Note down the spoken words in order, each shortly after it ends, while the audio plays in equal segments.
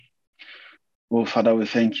Oh, Father, we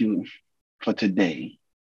thank you for today.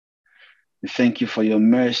 We thank you for your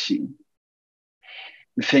mercy.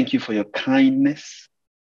 We thank you for your kindness.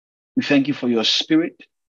 We thank you for your spirit,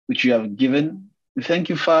 which you have given. We thank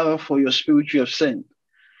you, Father, for your spirit you have sent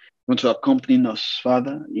to accompany us,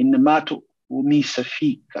 Father, in the matter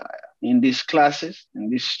in these classes, in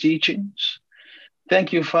these teachings.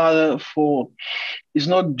 Thank you, Father, for it's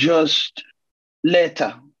not just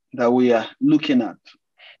letter that we are looking at,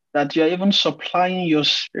 that you are even supplying your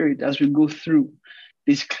spirit as we go through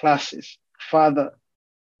these classes. Father,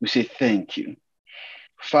 we say thank you.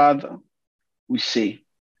 Father, we say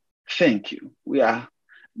thank you. We are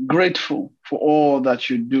grateful for all that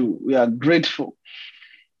you do. We are grateful.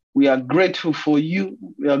 We are grateful for you.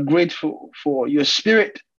 We are grateful for your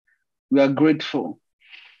spirit. We are grateful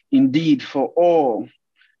indeed for all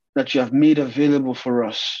that you have made available for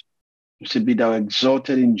us. To be thou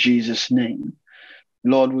exalted in Jesus' name.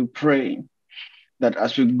 Lord, we pray that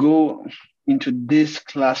as we go into this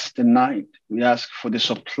class tonight, we ask for the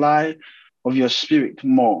supply of your spirit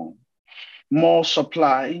more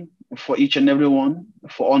supply for each and every one,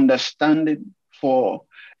 for understanding, for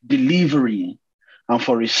delivery, and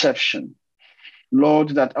for reception. Lord,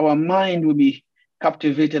 that our mind will be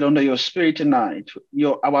captivated under your spirit tonight.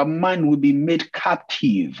 Our mind will be made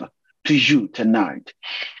captive to you tonight,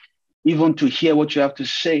 even to hear what you have to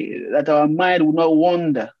say, that our mind will not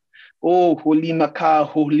wander. Oh, holy Maka,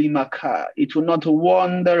 it will not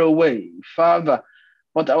wander away, Father,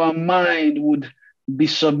 but our mind would be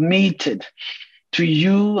submitted to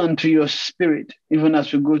you and to your spirit, even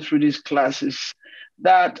as we go through these classes.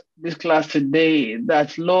 That this class today,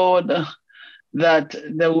 that Lord, that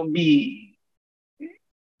there will be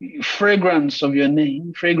fragrance of your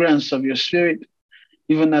name, fragrance of your spirit,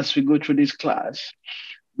 even as we go through this class.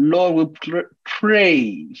 Lord, we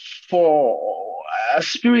pray for a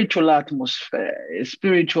spiritual atmosphere, a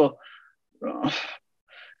spiritual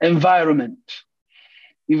environment,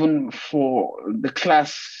 even for the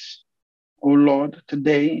class, oh Lord,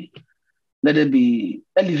 today. Let it be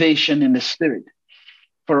elevation in the spirit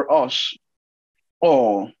for us,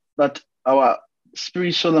 or that our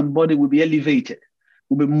spirit, soul, and body will be elevated,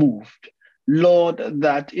 will be moved. Lord,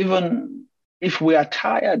 that even if we are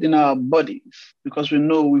tired in our bodies, because we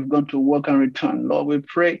know we've gone to work and return, Lord, we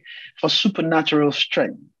pray for supernatural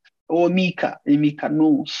strength. O Mika, Emika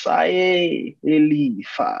no, Sae,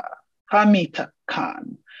 Elifa, Hamita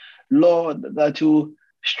Khan. Lord, that you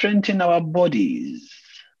strengthen our bodies.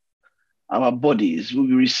 Our bodies will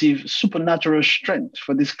receive supernatural strength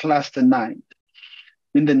for this class tonight.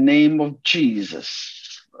 In the name of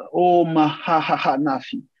Jesus. Oh,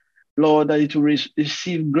 Mahahanafi. Lord, that it will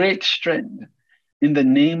receive great strength in the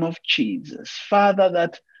name of Jesus. Father,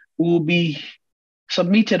 that will be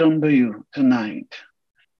submitted unto you tonight,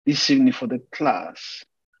 this evening for the class.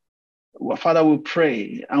 Father, we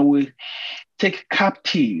pray and we take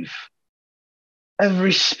captive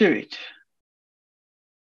every spirit,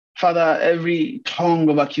 Father, every tongue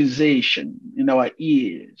of accusation in our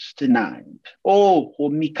ears tonight. Oh,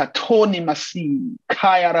 Mikatoni Masi,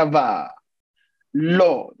 Kayarava.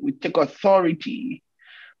 Lord, we take authority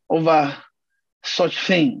over such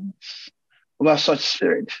things, over such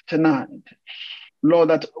spirit tonight. Lord,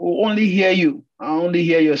 that we only hear you, I only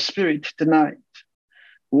hear your spirit tonight.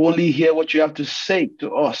 We only hear what you have to say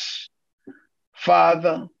to us.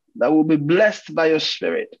 Father, that we'll be blessed by your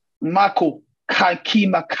spirit. Mako,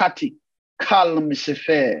 Kakima Kati, Kalm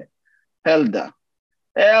Sefer, Elder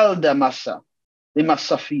Masa, the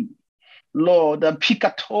Masafi. Lord,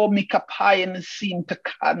 Pikato Mikapayan Sin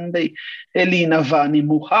Takande, Elina Vani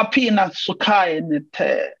Muhapina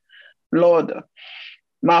Sukayanete. Lord,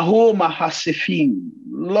 Mahoma Hasifin.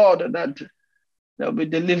 Lord, that there'll be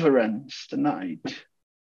deliverance tonight.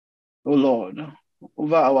 Oh Lord,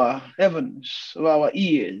 over our heavens, over our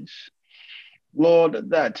ears.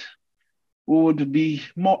 Lord, that we would be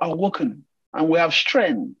more awoken and we have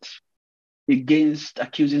strength against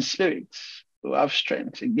accusing spirits. We have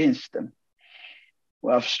strength against them.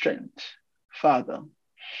 We have strength, Father.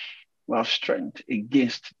 We have strength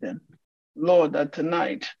against them. Lord, that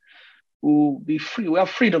tonight we will be free. We have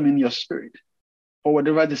freedom in your spirit. For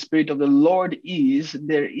whatever the spirit of the Lord is,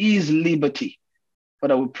 there is liberty.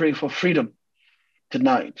 Father, we pray for freedom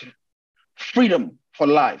tonight. Freedom for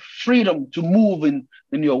life. Freedom to move in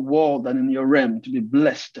your world and in your realm, to be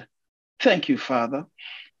blessed. Thank you, Father.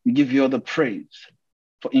 We give you all the praise.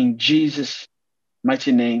 For in Jesus'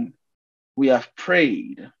 mighty name, we have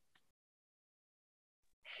prayed.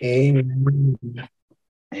 Amen.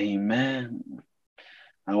 Amen.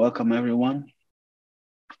 And welcome everyone.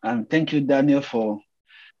 And thank you, Daniel, for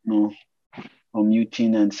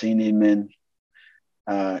unmuting and saying amen.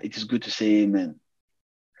 It is good to say amen.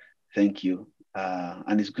 Thank you.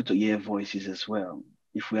 And it's good to hear voices as well.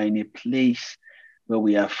 If we are in a place where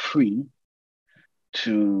we are free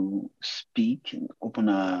to speak and open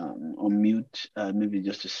or mute, maybe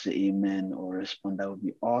just to say amen or respond, that would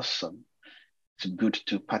be awesome. It's good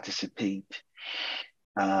to participate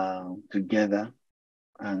together.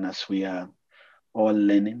 And as we are all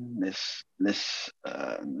learning, let's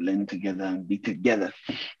learn together and be together.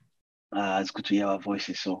 It's good to hear our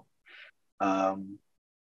voices. So,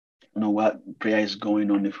 what prayer is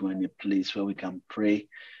going on, if we're in a place where we can pray,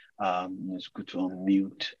 it's good to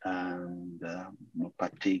unmute and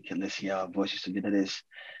partake, and let's hear our voices together. There's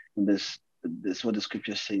what the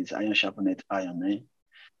scripture says: iron sharpeneth iron.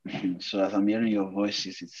 So as I'm hearing your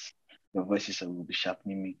voices, your voices that will be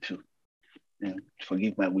sharpening me too. And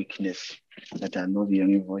forgive my weakness that I know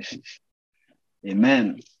hearing voices.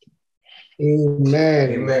 Amen.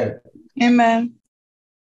 Amen. Amen. Amen.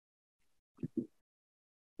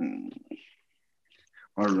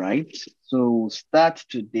 All right. So we'll start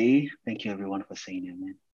today. Thank you everyone for saying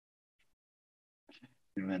amen.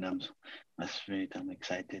 Amen. I'm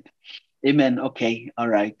excited. Amen. Okay. All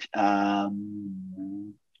right.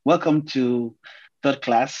 Welcome to third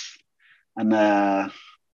class. And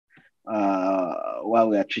while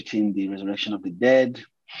we are treating the resurrection of the dead,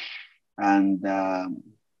 and I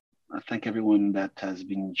thank everyone that has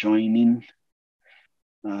been joining.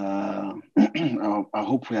 I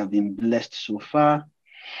hope we have been blessed so far,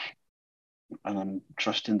 and I'm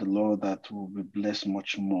trusting the Lord that we'll be blessed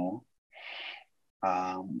much more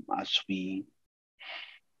as we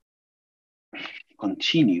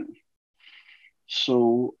continue.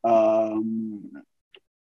 So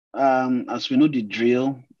as we know the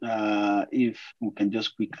drill, if we can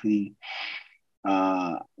just quickly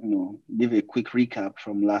give a quick recap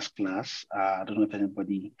from last class. I don't know if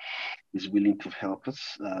anybody is willing to help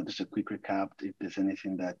us. Just a quick recap. If there's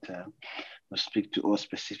anything that will speak to us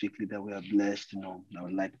specifically that we are blessed, I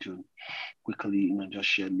would like to quickly, just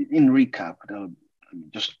share in recap.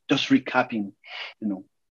 Just recapping,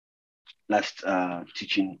 last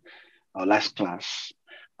teaching or last class.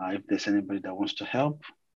 If there's anybody that wants to help,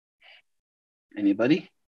 anybody?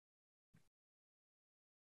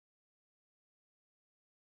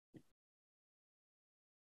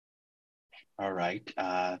 All right.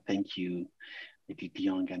 Thank you, Edith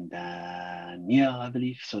Young and Daniel, I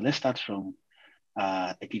believe. So let's start from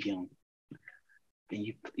Edith Young.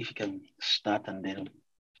 If you can start and then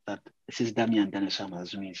start. This is Damian and Daniel, so I'm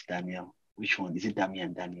assuming it's Daniel. Which one? Is it Damian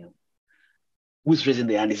and Daniel? Who's raising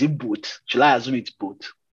the hand? Is it both? Shall I assume it's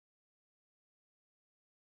both?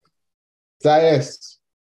 Yes,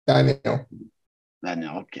 Daniel.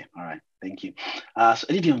 Daniel, okay. All right. Thank you. So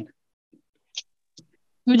Edith Young.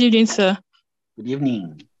 Good evening, sir. Good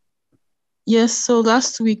evening. Yes, so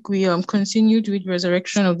last week we continued with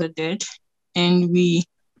resurrection of the dead, and we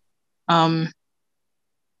were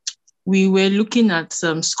looking at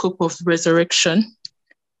some scope of resurrection.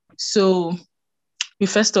 So we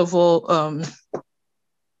first of all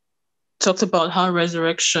talked about how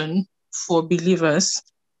resurrection for believers,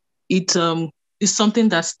 it is something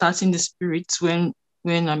that starts in the spirit when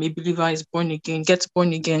a believer is gets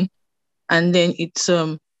born again, and then it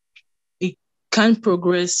can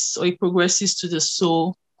progress, or it progresses to the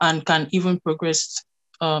soul and can even progress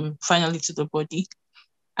finally to the body.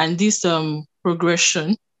 And this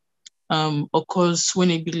progression occurs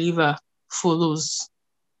when a believer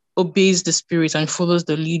obeys the spirit and follows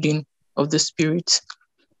the leading of the spirit.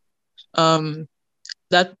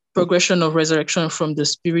 That progression of resurrection from the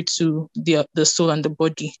spirit to the soul and the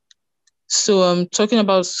body. So talking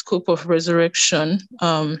about scope of resurrection,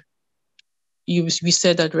 we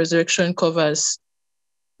said that resurrection covers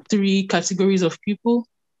 3 categories of people.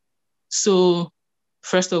 So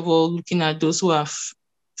first of all, looking at those who are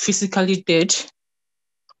physically dead,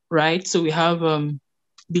 right? So we have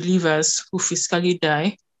believers who physically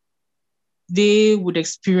die. They would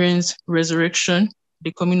experience resurrection,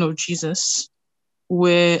 the coming of Jesus,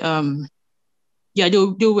 where they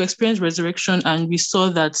will experience resurrection, and we saw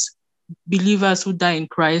that believers who die in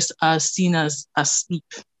Christ are seen as asleep,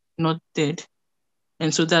 not dead.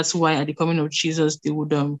 And so that's why at the coming of Jesus, they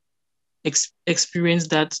would experience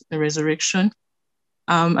that resurrection.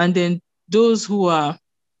 And then those who were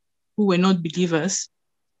not believers,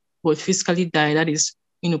 but physically died, that is,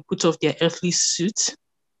 put off their earthly suit,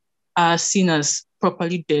 are seen as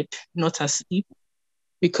properly dead, not asleep,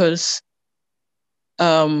 because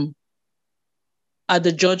at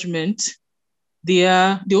the judgment, they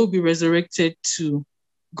will be resurrected to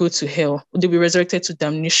go to hell. They'll be resurrected to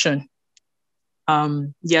damnation.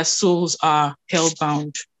 Their souls are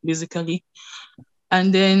hellbound, basically.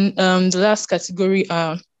 And then the last category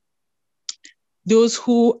are those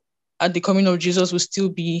who at the coming of Jesus will still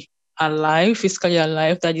be alive, physically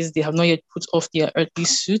alive. That is, they have not yet put off their earthly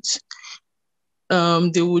suits.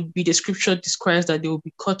 They would be, the scripture describes that they will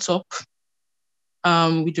be caught up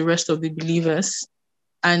with the rest of the believers,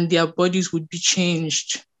 and their bodies would be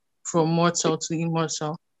changed from mortal to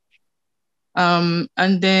immortal. And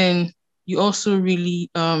then you also really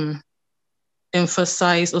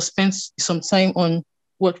emphasize or spend some time on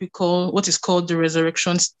what is called the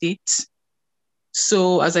resurrection state.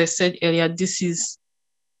 So as I said earlier, this is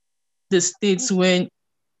the states when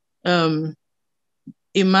a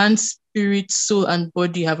man's spirit, soul, and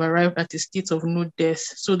body have arrived at a state of no death.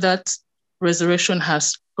 So that resurrection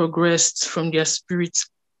has progressed from their spirit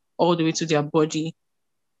all the way to their body.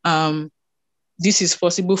 This is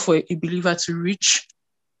possible for a believer to reach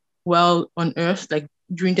while on earth, like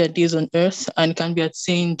during their days on earth, and can be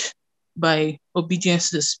attained by obedience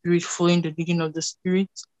to the Spirit, following the leading of the Spirit,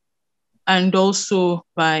 and also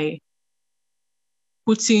by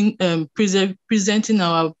presenting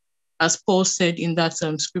our, as Paul said in that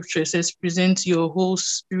scripture, it says, present your whole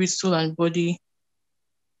spirit, soul, and body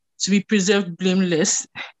to be preserved blameless.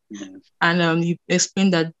 And you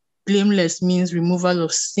explained that blameless means removal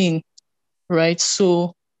of sin, right?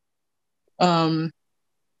 So what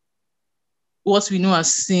we know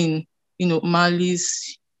as sin,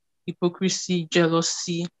 malice, hypocrisy,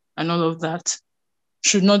 jealousy, and all of that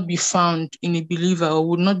should not be found in a believer, or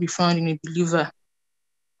would not be found in a believer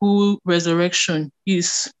who resurrection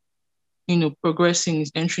is, progressing,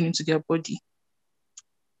 is entering into their body.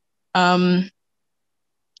 And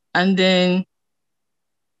then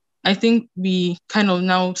I think we kind of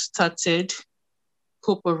now started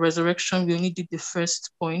hope of resurrection. We only did the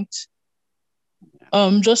first point.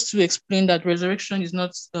 Just to explain that resurrection is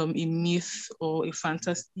not a myth or a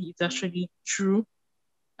fantasy. It's actually true.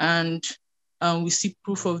 And we see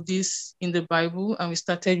proof of this in the Bible. And we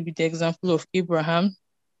started with the example of Abraham.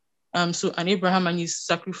 So Abraham and his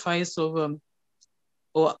sacrifice of,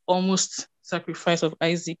 or almost sacrifice of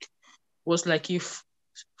Isaac, was like a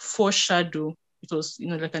foreshadow. It was,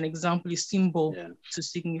 like an example, a symbol to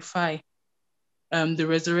signify the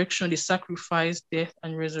resurrection, the sacrifice, death,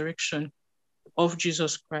 and resurrection of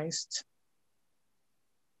Jesus Christ.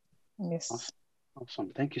 Yes.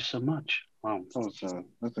 Awesome. Thank you so much. Wow,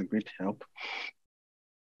 that's a great help.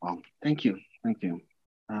 Wow, thank you.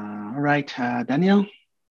 All right, Daniel.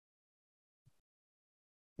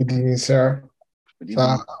 Good evening, sir. Good So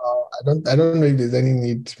evening. I don't know if there's any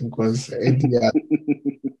need, because Eddie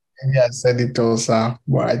has said it also.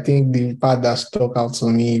 But I think the part that stuck out to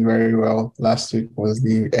me very well last week was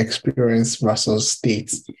the experience versus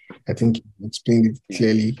state. I think you explained it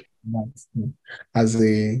clearly. As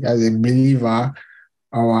a believer,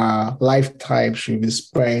 our lifetime should be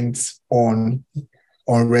spent on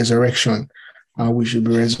resurrection. We should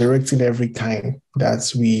be resurrecting every time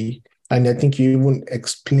that we, and I think you even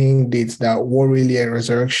explained it, that what really a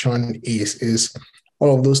resurrection is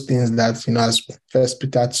all of those things that, as First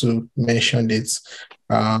Peter 2 mentioned it,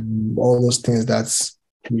 all those things that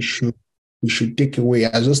we should take away,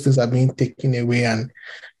 as those things are being taken away and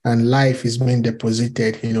life is being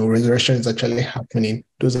deposited, resurrection is actually happening.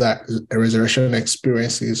 Those are resurrection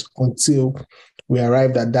experiences until we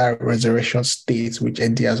arrive at that resurrection state, which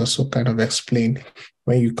Eddie has also kind of explained,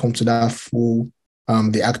 when you come to that full,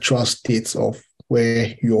 the actual state of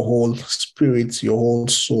where your whole spirit, your whole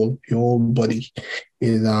soul, your whole body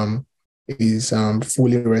is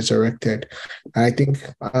fully resurrected. And I think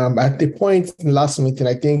at the point in the last meeting,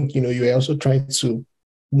 I think, you were also trying to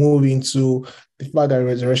move into the fact that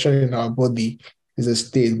resurrection in our body is a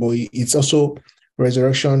state, but it's also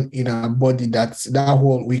resurrection in our body. That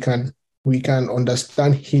whole, we can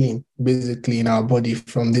understand healing basically in our body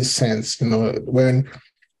from this sense. When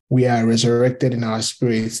we are resurrected in our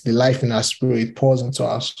spirits, the life in our spirit pours into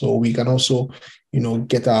us, so we can also,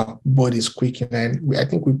 get our bodies quickened. And I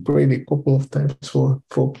think we prayed a couple of times for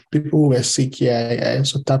people who were sick here. I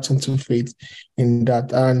also tapped into faith in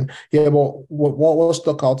that. And but what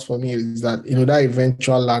stuck out for me is that, that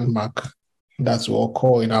eventual landmark that will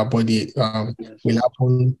occur in our body will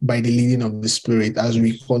happen by the leading of the Spirit as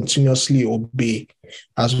we continuously obey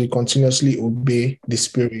the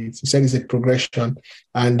Spirit. He said it's a progression.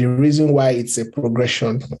 And the reason why it's a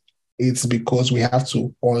progression, it's because we have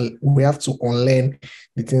to unlearn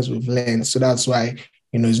the things we've learned. So that's why,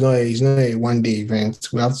 it's not a one-day event.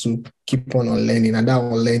 We have to keep on unlearning. And that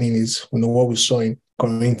unlearning is, what we saw in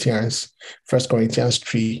Corinthians, 1 Corinthians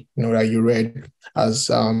 3, that you read, as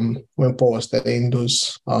when Paul was telling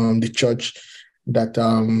those the church that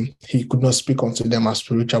he could not speak unto them as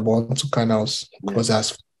spiritual, but unto canals, because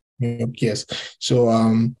as yes.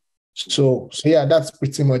 So yeah, that's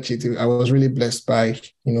pretty much it. I was really blessed by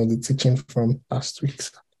the teaching from last week.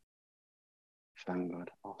 Thank God.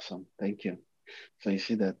 Awesome. Thank you. So you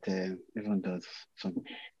see that everyone does some,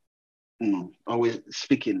 always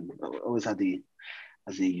speaking, always as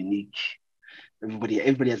a unique. Everybody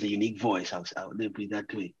has a unique voice. I'll label it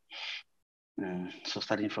that way. So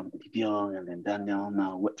starting from Gideon and then Daniel,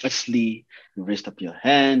 now Wesley, you raised up your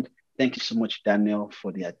hand. Thank you so much, Daniel,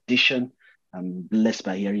 for the addition. I'm blessed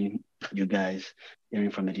by hearing you guys,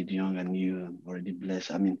 hearing from Gideon, and you. I'm already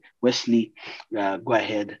blessed. I mean, Wesley, go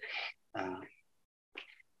ahead.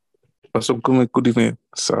 So good evening,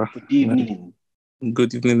 sir. Good evening.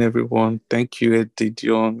 Good evening, everyone. Thank you,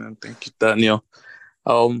 Gideon, and thank you, Daniel.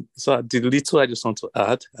 So the little I just want to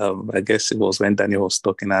add, I guess it was when Daniel was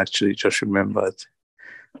talking, I actually just remembered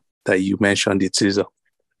that you mentioned it.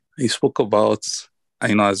 He spoke about,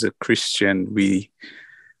 as a Christian, we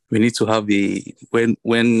need to have when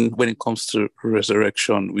it comes to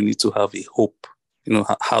resurrection, we need to have a hope.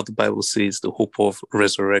 How the Bible says the hope of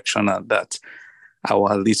resurrection, and that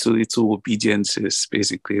our little obedience is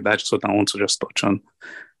basically, that's what I want to just touch on.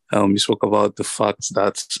 You spoke about the fact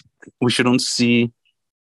that we shouldn't see,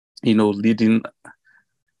 leading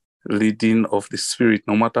of the Spirit,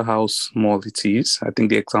 no matter how small it is. I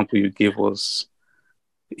think the example you gave was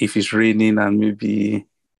if it's raining and maybe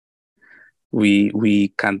we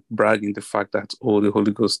can brag in the fact that, the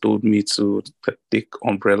Holy Ghost told me to take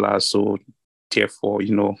umbrella, so therefore,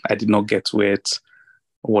 I did not get wet.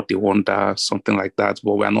 What a wonder, something like that.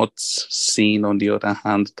 But we're not seeing, on the other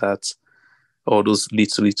hand, that all those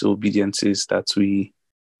little obediences that we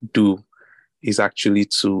do is actually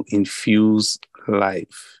to infuse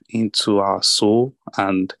life into our soul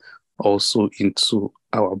and also into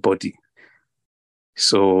our body.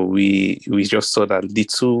 So we just saw that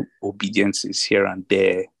little obediences here and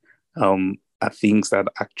there are things that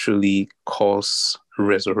actually cause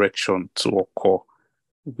resurrection to occur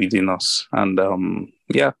within us. And I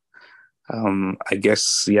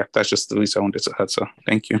guess, that's just the least I wanted to add, sir.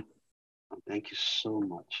 Thank you. Thank you so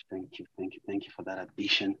much. Thank you for that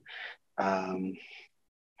addition.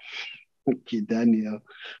 Okay, Daniel.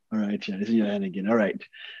 All right, yeah, raising your hand again. All right.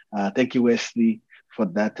 Thank you, Wesley, for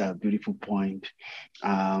that beautiful point.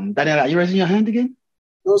 Daniel, are you raising your hand again?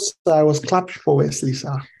 No, sir. I was clapping for Wesley,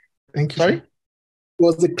 sir. Thank you. Sorry? Sir. It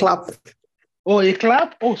was the clap. Oh, a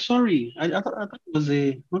clap? Oh, sorry. I thought it was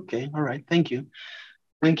okay. All right. Thank you.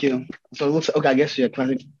 So it looks okay. I guess you're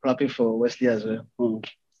clapping for Wesley as well. Oh,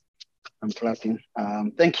 I'm clapping.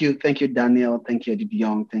 Thank you, Daniel. Thank you,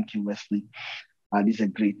 Young. Thank you, Wesley. This is a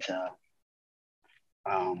great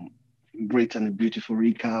and a beautiful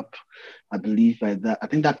recap. I believe by that, I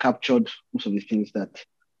think that captured most of the things that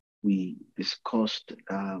we discussed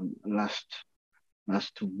last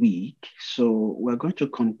week. So we're going to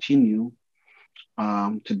continue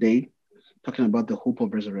today talking about the hope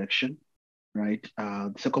of resurrection, right?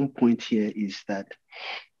 The second point here is that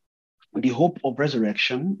the hope of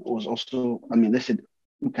resurrection was also, let's say,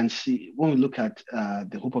 we can see, when we look at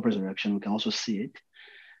the hope of resurrection, we can also see it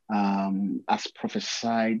as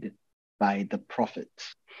prophesied by the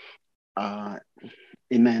prophets.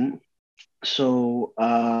 Amen. So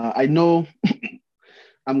I know,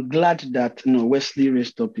 I'm glad that Wesley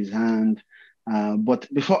raised up his hand. But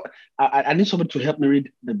before, I need somebody to help me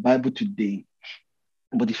read the Bible today.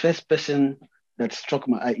 But the first person that struck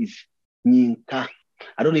my eye is Yinka.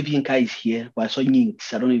 I don't know if Yinka is here, but I saw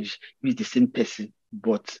Yinks. I don't know if it's the same person.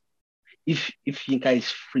 But if Yinka is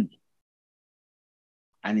free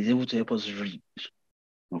and is able to help us read,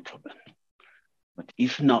 no problem. But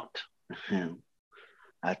if not,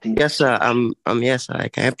 I think. Yes, sir. Yes, sir. I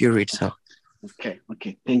can help you read, sir. Okay.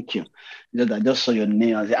 Thank you. I just saw your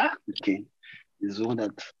name. I was like, okay. This is the one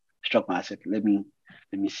that struck my eye. I said, let me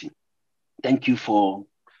see. Thank you for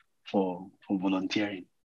volunteering.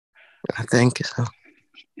 Thank you, sir.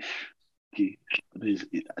 Okay.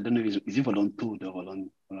 I don't know if is it volunteered or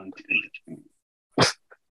volunteer.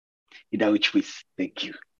 Either which way. Thank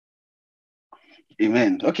you.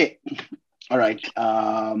 Amen. Okay. All right.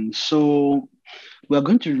 So we are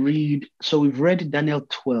going to read. So we've read Daniel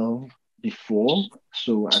 12 before.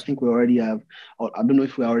 So I think we already have. Or I don't know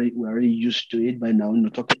if we're already used to it by now.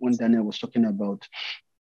 When Daniel was talking about,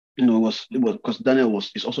 it was because Daniel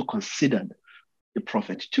is also considered a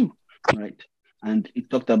prophet too, right? And it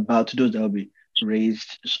talked about those that will be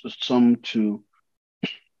raised, some to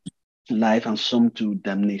life and some to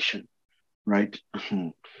damnation, right?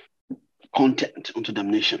 Content unto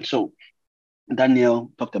damnation. So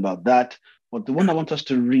Daniel talked about that. But the one I want us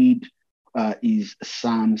to read is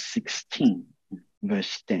Psalm 16,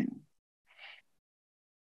 verse 10.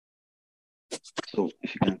 So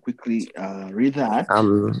if you can quickly read that.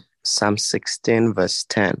 Psalm 16, verse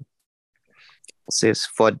 10. It says,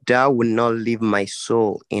 "For thou wilt not leave my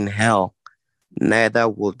soul in hell, neither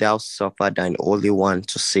wilt thou suffer thine Holy One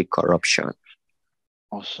to see corruption."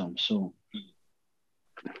 Awesome. So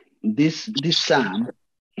this psalm,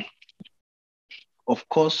 of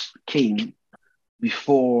course, came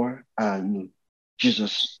before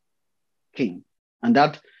Jesus came, and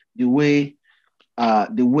that the way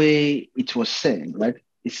it was said, right?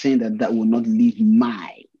 It's saying that will not leave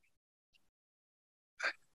my,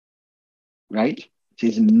 right? It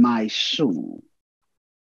says my soul.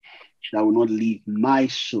 That will not leave my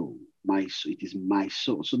soul. My soul. It is my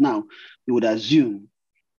soul. So now you would assume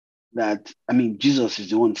that, Jesus is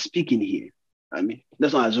the one speaking here.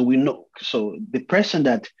 That's not as we know. So the person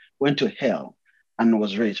that went to hell and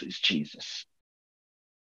was raised is Jesus,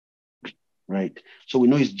 right? So we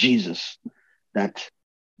know it's Jesus that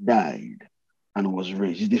died and was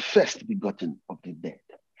raised. He's the first begotten of the dead.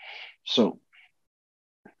 So,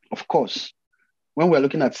 of course, when we're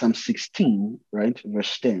looking at Psalm 16, right,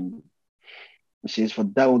 verse 10, it says, "For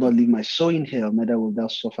thou wilt not leave my soul in hell, neither wilt thou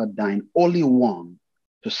suffer thine Holy One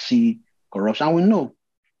to see corruption." And we know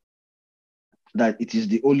that it is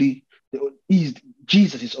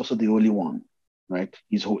Jesus is also the Holy One, right?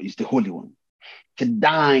 He's the Holy One. To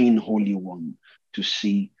thine Holy One to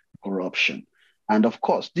see corruption. And of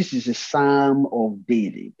course, this is a Psalm of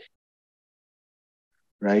David,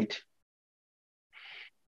 right?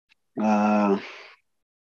 Now,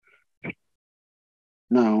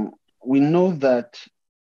 we know that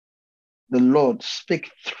the Lord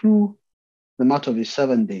spake through the mouth of his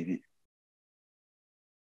servant David,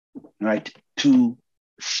 right? To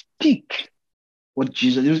speak what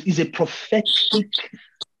Jesus is a prophetic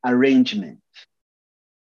arrangement.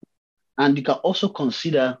 And you can also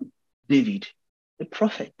consider David a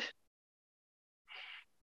prophet.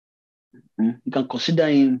 You can consider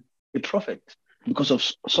him a prophet because of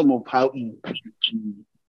some of how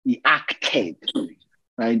he acted,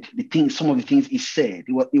 right? Some of the things he said.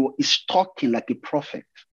 He's talking like a prophet.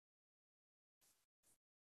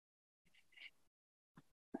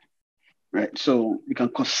 Right? So you can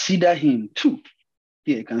consider him too.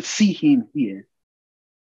 Here, you can see him here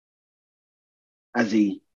as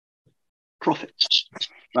a prophet,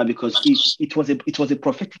 right? Because it was a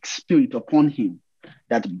prophetic spirit upon him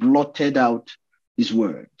that blotted out his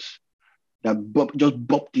words, that just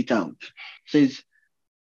bopped it out. Says,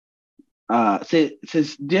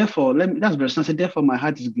 therefore, that's verse 9. Therefore, my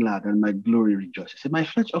heart is glad and my glory rejoices. My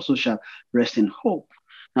flesh also shall rest in hope.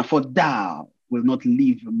 Now, for thou will not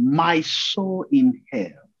leave my soul in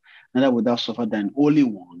hell, neither will thou suffer thine Holy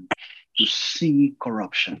One to see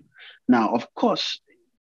corruption. Now, of course,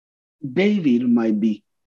 David might be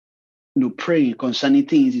praying concerning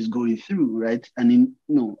things he's going through, right? And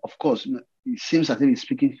of course, it seems as if he's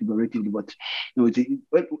speaking figuratively, but when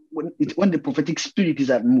the prophetic spirit is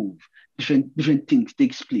at move, different things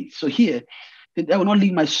takes place. So here, I will not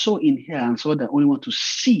leave my soul in here, and so that I only want to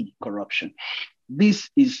see corruption. This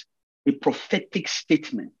is a prophetic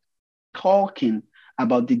statement talking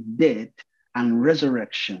about the death and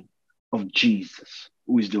resurrection of Jesus,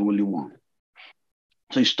 who is the Holy One.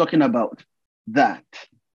 So he's talking about that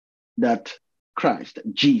Christ,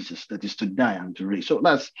 that Jesus, that is to die and to raise. So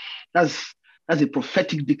that's a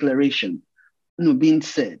prophetic declaration, being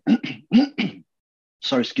said.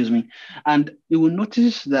 Sorry, excuse me. And you will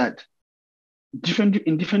notice that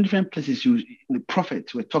in different places, the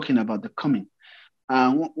prophets were talking about the coming.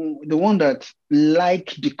 The one that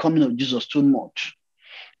liked the coming of Jesus too much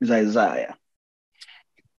is Isaiah.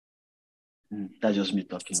 That's just me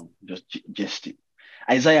talking, just jesting.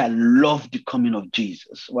 Isaiah loved the coming of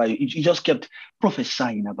Jesus. Why? He just kept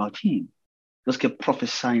prophesying about him. Just kept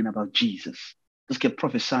prophesying about Jesus. Just kept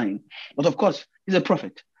prophesying. But of course, he's a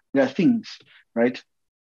prophet. There are things, right,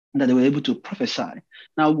 that they were able to prophesy.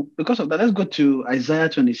 Now, because of that, let's go to Isaiah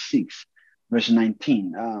 26, verse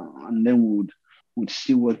 19, and then we would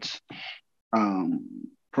see what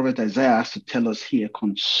Prophet Isaiah has to tell us here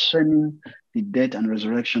concerning the death and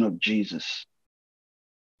resurrection of Jesus.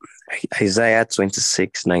 Isaiah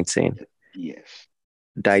 26:19. Yes.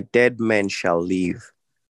 Thy dead men shall live,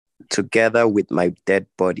 together with my dead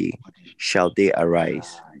body shall they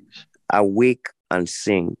arise. Awake and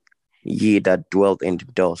sing, ye that dwell in the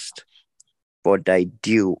dust, for thy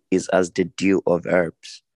dew is as the dew of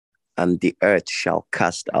herbs, and the earth shall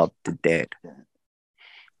cast out the dead.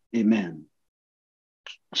 Amen.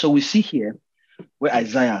 So we see here where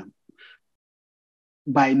Isaiah,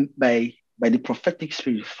 by by the prophetic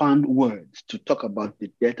spirit, found words to talk about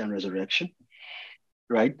the death and resurrection,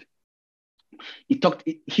 right? He talked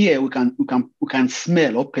here. We can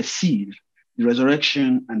smell or perceive the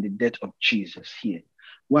resurrection and the death of Jesus here.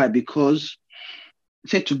 Why? Because it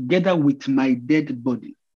said together with my dead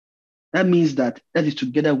body. That means that is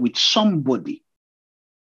together with somebody,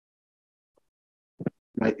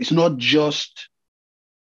 right? It's not just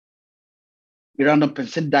a random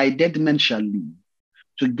person. Said, thy dead men shall live.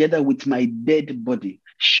 Together with my dead body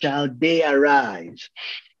shall they arise.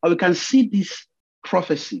 Or we can see this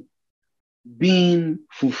prophecy being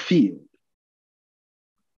fulfilled,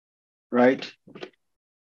 right?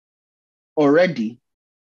 Already.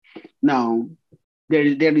 Now,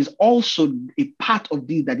 there is also a part of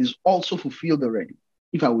this that is also fulfilled already,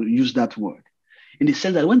 if I will use that word, in the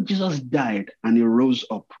sense that when Jesus died and he rose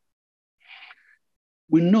up,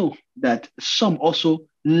 we know that some also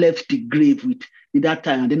left the grave with in that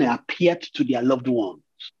time and then they appeared to their loved ones.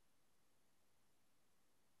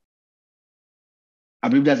 I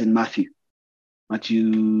believe that's in Matthew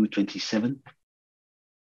 27,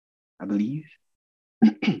 I believe.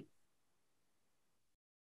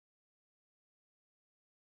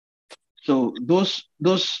 So those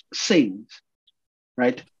saints,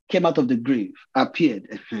 right, came out of the grave,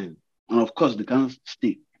 appeared, and of course they can't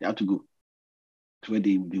stay. They have to go to where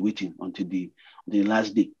they will be waiting until the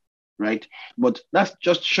last day, right? But that's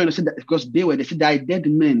just showing us that because they said that dead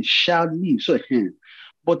men shall live. So,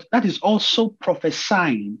 but that is also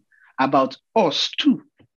prophesying about us too,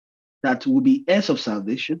 that will be heirs of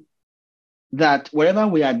salvation, that wherever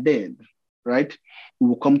we are dead, right, we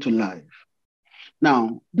will come to life.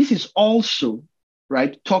 Now, this is also,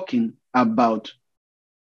 right, talking about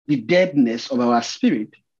the deadness of our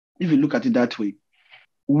spirit, if you look at it that way,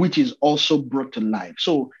 which is also brought to life.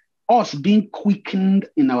 So us being quickened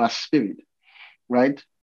in our spirit, right?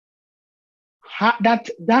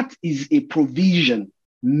 That is a provision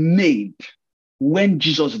made when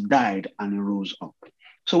Jesus died and rose up.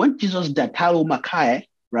 So when Jesus died,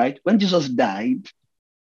 right? When Jesus died,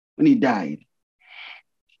 when he died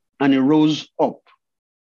and he rose up,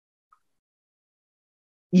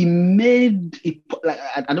 he made it, like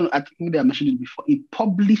I think I mentioned it before, he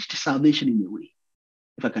published salvation in a way,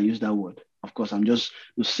 if I can use that word. Of course, I'm just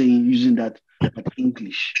saying, using that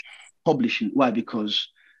English, publishing. Why? Because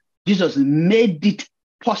Jesus made it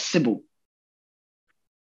possible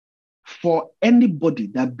for anybody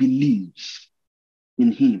that believes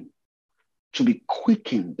in him to be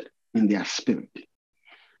quickened in their spirit.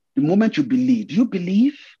 The moment you believe, do you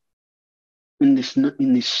believe in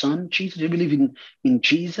his son, Jesus? Do you believe in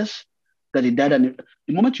Jesus, that he died? And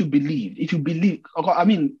the moment you believe, if you believe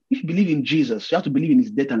in Jesus, you have to believe in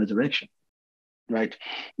his death and resurrection, right?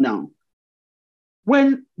 Now,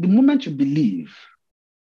 when the moment you believe,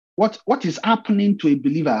 what is happening to a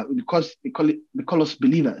believer, because they call us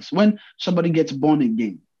believers, when somebody gets born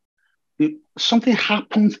again, something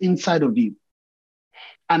happens inside of you.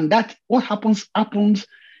 And that what happens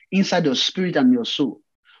inside your spirit and your soul,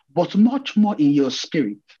 but much more in your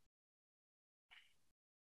spirit.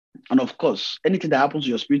 And of course, anything that happens to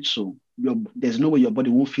your spirit soul, there's no way your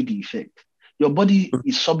body won't feel the effect. Your body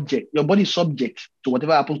is subject to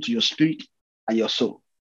whatever happens to your spirit and your soul.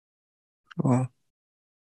 Wow.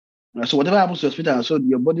 So whatever happens to your spirit and your soul,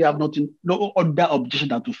 your body have no other objection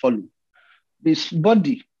than to follow. This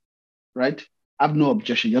body, right, have no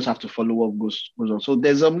objection. You just have to follow what goes on. So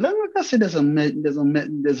there's a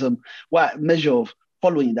measure of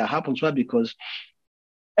following that happens. Why? Because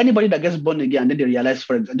anybody that gets born again and then they realize,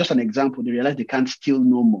 for example, just an example, they realize they can't steal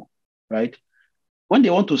no more, right? When they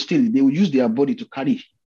want to steal, they will use their body to carry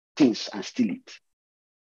things and steal it,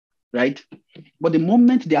 right? But the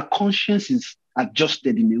moment their conscience is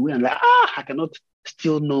adjusted in a way and like, I cannot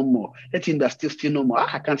steal no more. Let him that steal no more.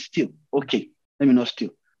 I can't steal. Okay, let me not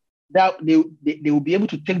steal. That they will be able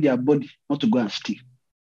to take their body not to go and steal.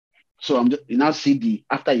 So you now see the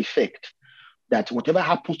after effect that whatever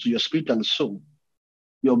happens to your spirit and soul,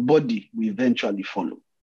 your body will eventually follow,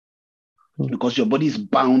 because your body is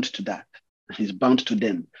bound to that. It's bound to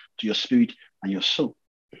them, to your spirit and your soul,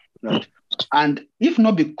 right? And if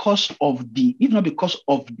not because of the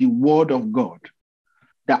word of God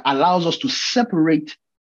that allows us to separate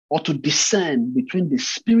or to discern between the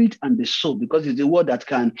spirit and the soul, because it's the word that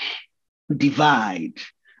can divide,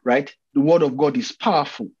 right? The word of God is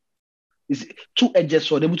powerful. It's two-edged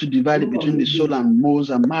sword, able to divide it between the soul and bones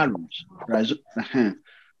and marrows, right?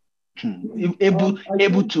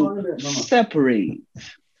 Able to separate.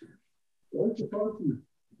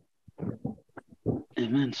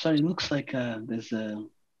 Amen. Sorry, it looks like there's a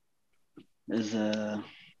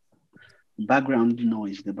background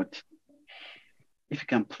noise there, but if you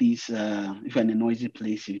can please, if you're in a noisy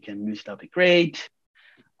place, if you can mute, that'd be great.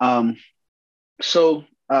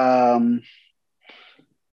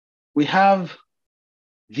 We have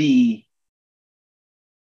the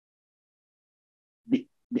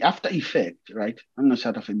after effect, right? I'm not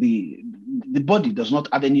sure of it. The body does not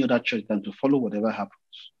have any other choice than to follow whatever happens.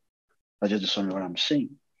 That's just the summary of what I'm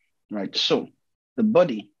saying, right? So the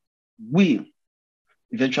body will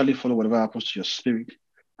eventually follow whatever happens to your spirit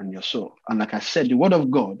and your soul. And like I said, the word of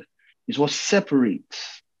God is what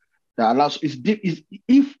separates, that allows,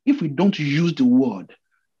 if we don't use the word,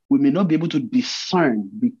 we may not be able to discern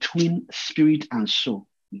between spirit and soul.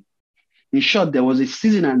 In short, there was a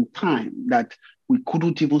season and time that we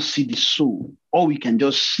couldn't even see the soul. All we can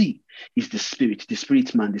just see is the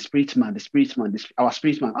spirit man, our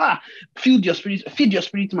spirit man. Feed your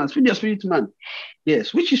spirit man.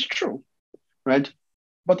 Yes, which is true, right?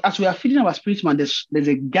 But as we are feeding our spirit man, there's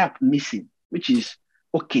a gap missing, which is,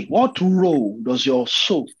 okay, what role does your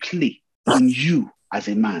soul play in you as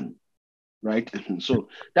a man, right? So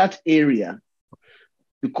that area,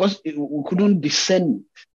 because we couldn't discern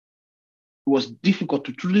it was difficult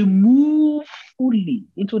to truly move fully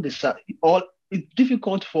into the, or it's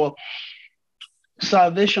difficult for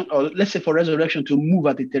salvation, or let's say for resurrection, to move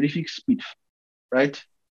at a terrific speed, right?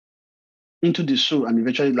 Into the soul, and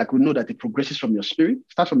eventually, like we know that it progresses from your spirit,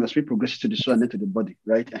 starts from your spirit, progresses to the soul, and then to the body,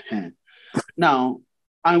 right? Now,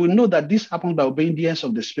 and we know that this happens by obedience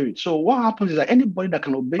of the spirit. So what happens is that anybody that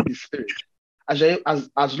can obey the spirit, as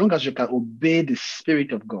long as you can obey the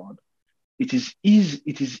spirit of God, it is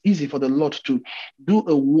easy for the Lord to do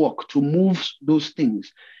a work to move those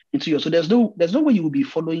things into you. So there's no way you will be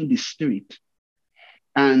following the spirit,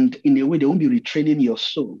 and in a way they won't be retraining your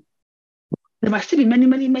soul. There might still be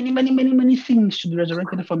many things to be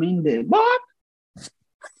resurrected from in there, but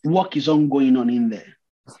work is ongoing on in there.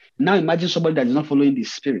 Now imagine somebody that is not following the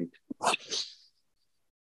spirit.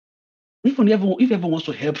 If everyone wants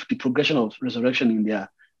to help the progression of resurrection in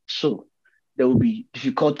their soul, there will be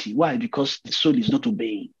difficulty. Why? Because the soul is not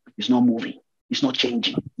obeying, it's not moving, it's not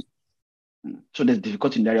changing. So there's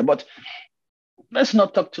difficulty in the area. But let's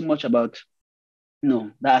not talk too much about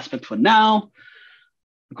that aspect for now,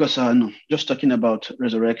 because just talking about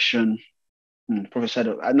resurrection,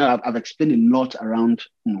 Professor, I know I've explained a lot around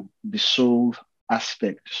the soul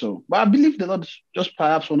aspect. So, but I believe the Lord just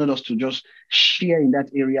perhaps wanted us to just share in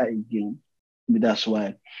that area again. Maybe that's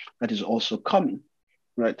why that is also coming,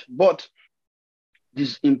 right? But it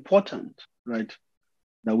is important, right,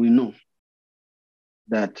 that we know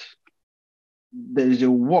that there is a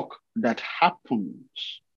work that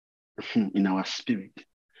happens in our spirit.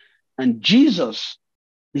 And Jesus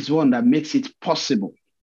is one that makes it possible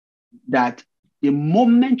that the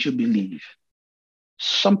moment you believe,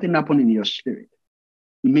 something happened in your spirit.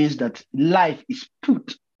 It means that life is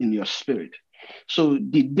put in your spirit. So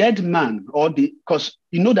the dead man, because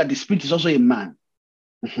you know that the spirit is also a man.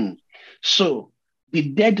 So the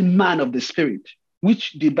dead man of the spirit,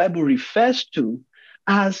 which the Bible refers to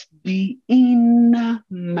as the inner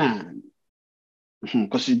man.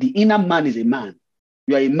 Because the inner man is a man.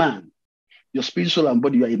 You are a man. Your spirit, soul, and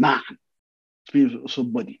body, you are a man. Spirit, soul,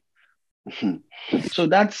 body. So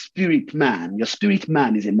that spirit man, your spirit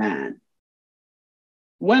man is a man.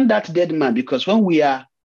 When that dead man, because when we are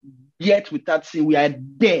yet without sin, we are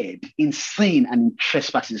dead in sin and in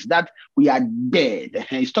trespasses. That we are dead.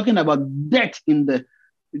 He's talking about death in the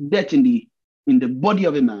body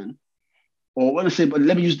of a man. Or when I say, but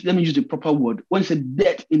let me use the proper word. When I say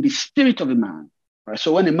death in the spirit of a man, right?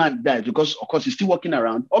 So when a man dies, because of course he's still walking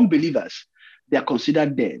around, unbelievers, they are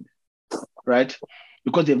considered dead, right?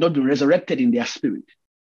 Because they have not been resurrected in their spirit.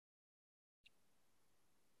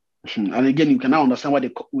 And again, you can now understand why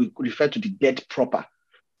we refer to the dead proper,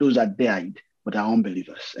 those that died but are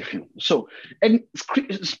unbelievers. So, and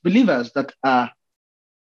unbelievers that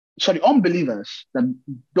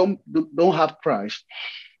don't have Christ,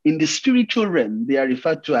 in the spiritual realm, they are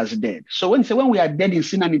referred to as dead. So when we are dead in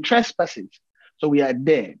sin and in trespasses, so we are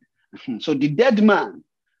dead. So the dead man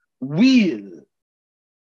will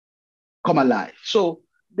come alive. So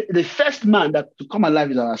the first man that to come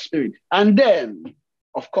alive is our spirit. And then,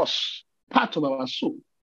 of course, part of our soul,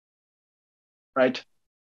 right,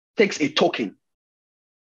 takes a token.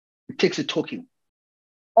 It takes a token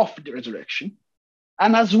of the resurrection.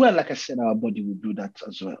 And as well, like I said, our body will do that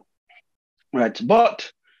as well. Right.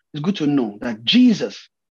 But it's good to know that Jesus,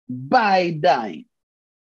 by dying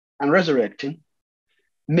and resurrecting,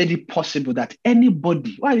 made it possible that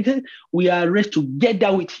anybody, because we are raised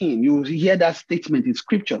together with him. You hear that statement in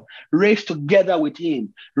scripture, raised together with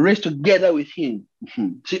him, raised together with him.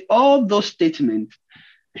 See, all those statements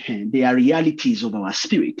they are realities of our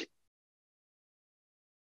spirit.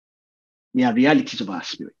 They are realities of our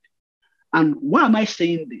spirit. And why am I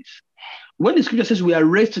saying this? When the scripture says we are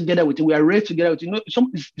raised together with him, we are raised together with him,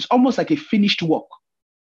 it's almost like a finished work.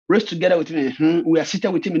 Raised together with him, we are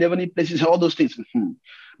seated with him in heavenly places, all those things.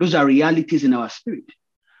 Those are realities in our spirit.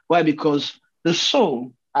 Why? Because the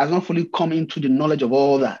soul has not fully come into the knowledge of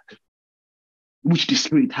all that, which the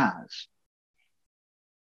spirit has.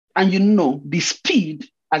 And the speed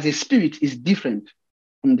as a spirit is different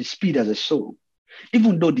from the speed as a soul,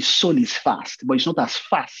 even though the soul is fast, but it's not as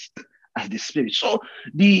fast as the spirit. So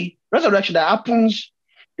the resurrection that happens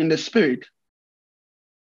in the spirit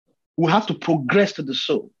will have to progress to the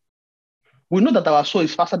soul. We know that our soul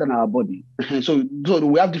is faster than our body. So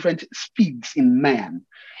we have different speeds in man.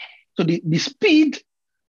 So the speed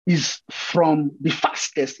is from the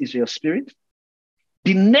fastest is your spirit.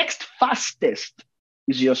 The next fastest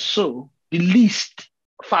is your soul. The least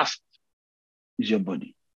fast is your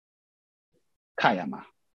body. Kayama.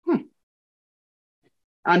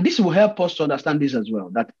 And this will help us to understand this as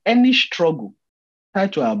well, that any struggle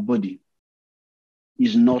tied to our body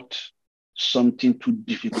is not something too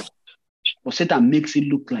difficult. But Satan makes it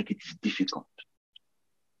look like it is difficult.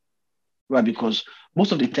 Right? Because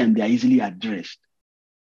most of the time they are easily addressed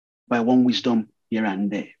by one wisdom here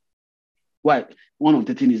and there. Why? One of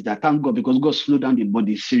the things is that, thank God, because God slowed down the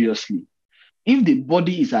body seriously. If the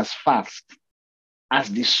body is as fast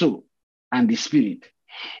as the soul and the spirit,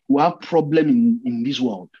 we have problem in this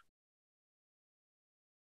world.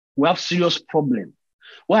 We have serious problem.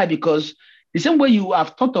 Why? Because the same way you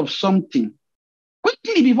have thought of something,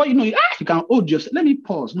 quickly before you know it, you can hold yourself. Let me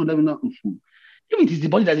pause. No, let me not. If it is the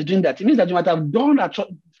body that is doing that, it means that you might have done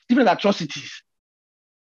different atrocities,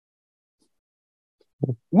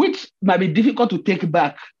 which might be difficult to take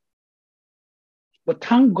back. But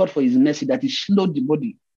thank God for his mercy that he slowed the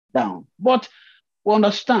body down. But we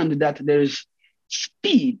understand that there is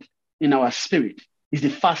speed in our spirit. Is the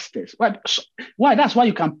fastest. Why? That's why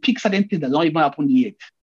you can pick certain things that don't even happen yet.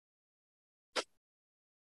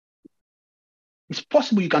 It's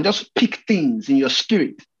possible you can just pick things in your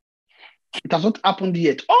spirit. It has not happened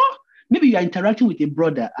yet. Or maybe you are interacting with a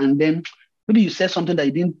brother and then maybe you said something that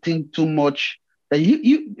you didn't think too much. That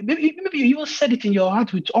maybe you even said it in your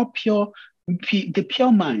heart with the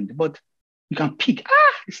pure mind, but you can pick.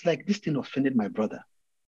 It's like this thing offended my brother.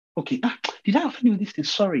 Okay, did I offend you with this thing?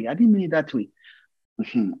 Sorry, I didn't mean it that way.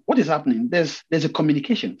 What is happening? There's a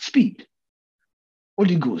communication, speed.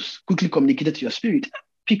 Holy Ghost quickly communicated to your spirit,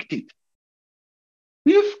 picked it.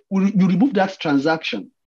 If you remove that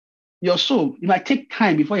transaction, your soul, it might take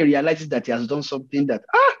time before you realize that he has done something that,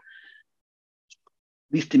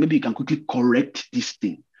 this thing, maybe you can quickly correct this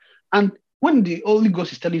thing. And when the Holy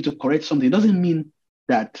Ghost is telling you to correct something, it doesn't mean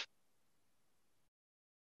that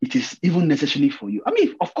it is even necessarily for you. I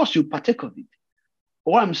mean, of course, you partake of it.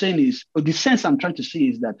 But what I'm saying is, or the sense I'm trying to say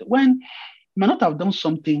is that when you might not have done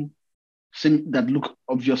something that looked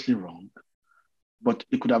obviously wrong, but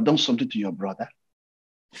you could have done something to your brother,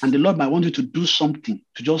 and the Lord might want you to do something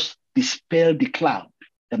to just dispel the cloud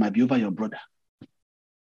that might be over your brother,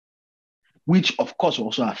 which of course will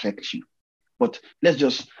also affect you. But let's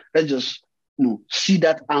just see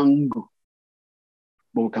that angle.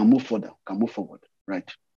 But we can move forward, right?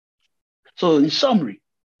 So in summary,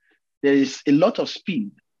 there is a lot of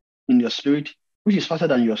speed in your spirit, which is faster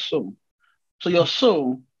than your soul. So your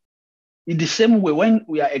soul, in the same way, when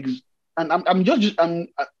we are, and I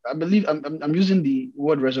believe I'm using the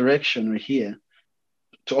word resurrection right here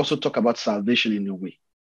to also talk about salvation in a way,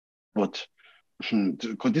 but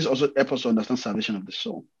because this also helps us to understand salvation of the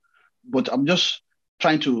soul. But I'm just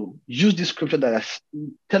trying to use this scripture that is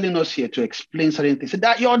telling us here to explain certain things. So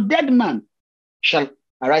that your dead man shall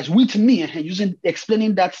arise with me,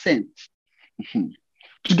 explaining that sense,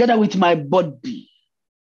 together with my body,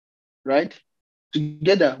 right?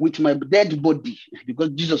 Together with my dead body, because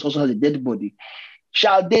Jesus also has a dead body,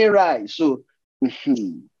 shall they rise. So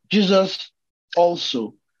Jesus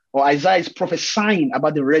also, or Isaiah is prophesying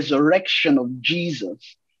about the resurrection of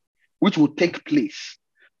Jesus, which will take place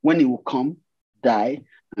when he will come, die,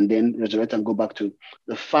 and then resurrect and go back to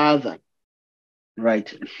the Father,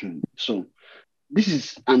 right? So this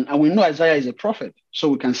is, and we know Isaiah is a prophet, so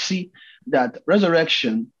we can see that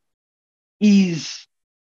resurrection is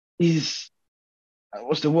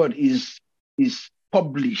what's the word? Is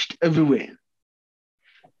published everywhere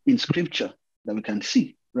in scripture that we can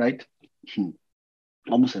see, right?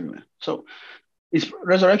 Almost everywhere. So it's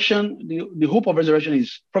resurrection, the hope of resurrection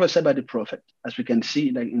is prophesied by the prophet, as we can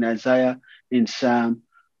see, like in Isaiah, in Psalm.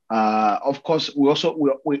 Of course, we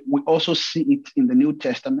also see it in the New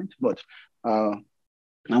Testament, but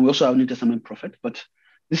And we also have New Testament prophet, but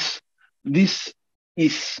this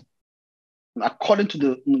is according to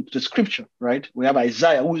the scripture, right? We have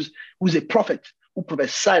Isaiah, who's a prophet who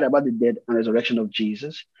prophesied about the death and resurrection of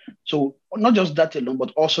Jesus. So not just that alone,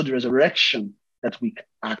 but also the resurrection that we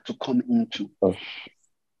are to come into. Oh.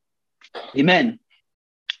 Amen.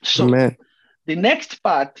 So Amen. the next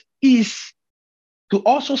part is to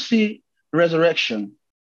also see resurrection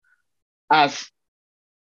as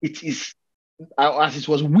it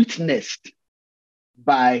was witnessed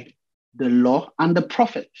by the law and the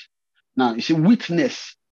prophet. Now, you see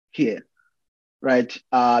witness here, right?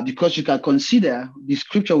 Because you can consider the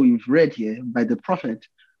scripture we've read here by the prophet,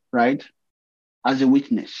 right, as a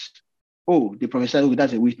witness. Oh, they prophesied, okay,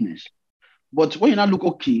 that's a witness. But when you now look,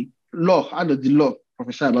 okay, law, how does the law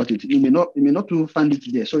prophesy about it? You may not find it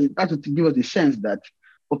there. So that's to give us the sense that,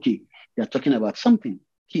 okay, they are talking about something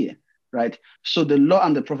here, right? So the law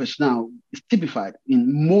and the prophets now is typified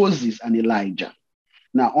in Moses and Elijah.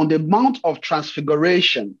 Now, on the Mount of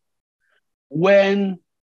Transfiguration, when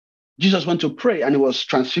Jesus went to pray and he was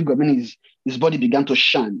transfigured, I mean, his body began to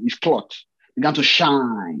shine, his cloth began to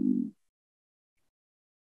shine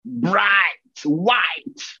bright,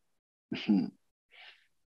 white.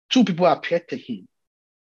 Two people appeared to him,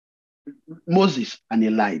 Moses and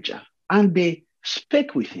Elijah, and they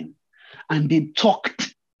spake with him and they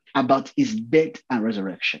talked about his death and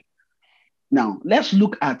resurrection. Now, let's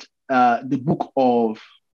look at the book of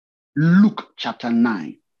Luke chapter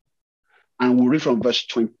 9, and we'll read from verse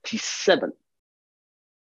 27.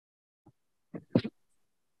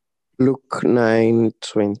 Luke 9,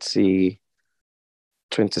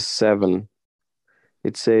 27.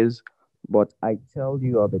 It says, "But I tell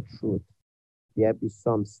you of a truth, there be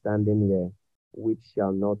some standing here which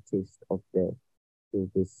shall not taste of death till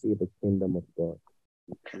they see the kingdom of God."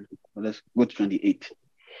 Okay, well, let's go to 28.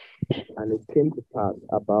 "And it came to pass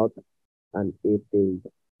about an 8th day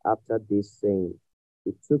after this saying,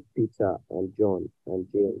 he took Peter and John and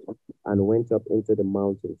James and went up into the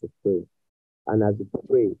mountain to pray. And as he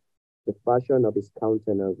prayed, the fashion of his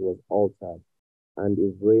countenance was altered, and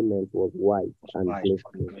his raiment was white and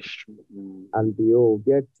glistening. And behold,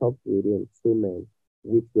 there talked with him 2 men,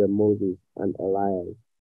 which were Moses and Elias,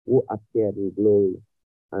 who appeared in glory,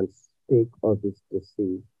 and spake of his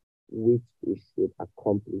decease, which he should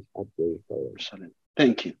accomplish at Jerusalem."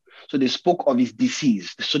 Thank you. So they spoke of his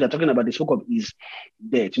disease. So they're talking about, they spoke of his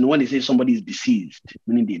death. You know, when they say somebody is deceased,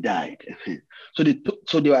 meaning they died. So they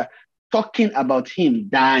were talking about him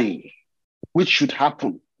dying, which should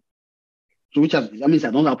happen. So that means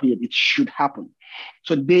that don't happen yet. It should happen.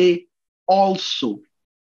 So they also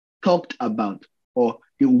talked about, or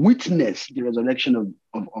they witnessed the resurrection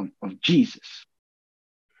of Jesus,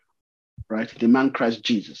 right? The man Christ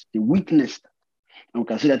Jesus. They witnessed that. And we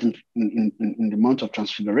can see that in the Mount of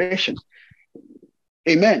Transfiguration.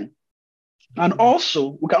 Amen. And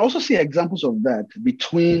also, we can also see examples of that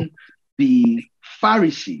between the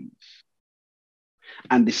Pharisees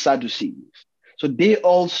and the Sadducees. So they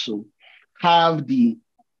also have the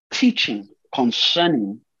teaching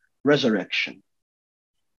concerning resurrection,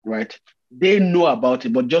 right? They know about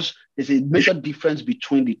it, but just there's a major difference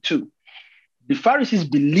between the two. The Pharisees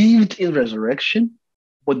believed in resurrection,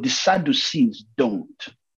 but the Sadducees don't.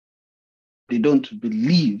 They don't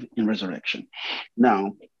believe in resurrection.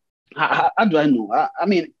 Now, how do I know? I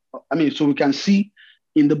mean, so we can see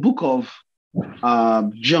in the book of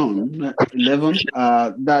John 11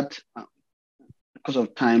 that because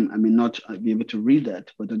of time, I may not be able to read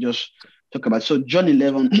that, but I'll just talk about. So John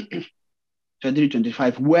 11, 23,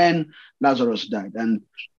 25, when Lazarus died, and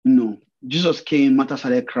Jesus came, Martha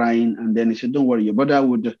started crying, and then he said, "Don't worry, your brother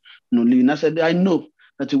would live." And I said, "I know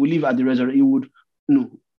that he will live at the resurrection. He would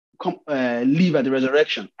live at the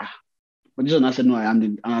resurrection." But Jesus now said, "No, I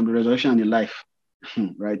am the resurrection and the life."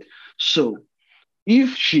 Right? So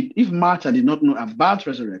if Martha did not know about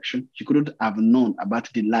resurrection, she couldn't have known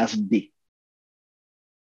about the last day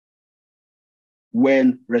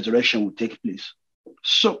when resurrection would take place.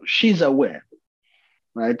 So she's aware,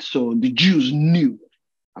 right? So the Jews knew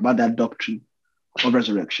about that doctrine of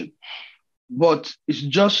resurrection, but it's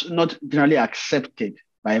just not generally accepted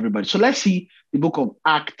by everybody. So let's see the book of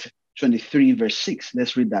Acts 23, verse 6.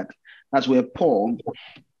 Let's read that. That's where Paul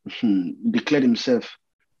declared himself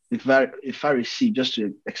a Pharisee, just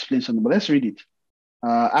to explain something. But let's read it.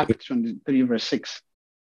 Acts 23, verse 6.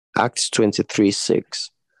 Acts 23,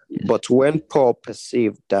 6. Yes. "But when Paul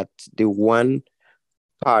perceived that the one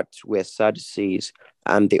part were Sadducees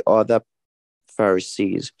and the other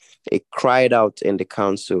Pharisees, he cried out in the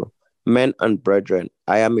council, 'Men and brethren,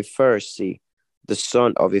 I am a Pharisee, the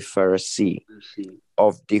son of a Pharisee.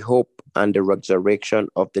 Of the hope and the resurrection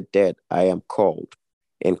of the dead I am called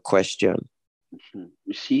in question.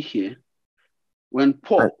 You see here, when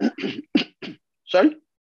Paul, sorry?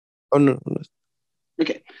 Oh, no.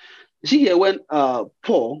 Okay. You see here, when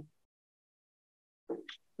Paul,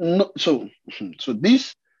 no, so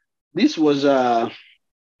this was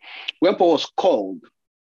when Paul was called,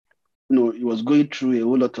 he was going through a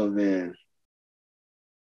whole lot of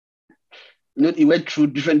he went through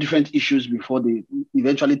different issues before they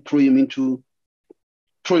eventually threw him to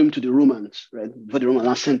the Romans, right? Before the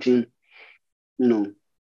Romans sent him,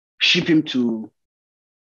 ship him to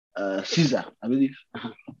Caesar, I believe.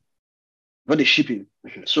 But they ship him.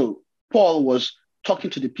 So Paul was talking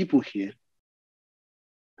to the people here,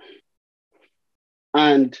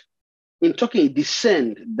 and in talking, he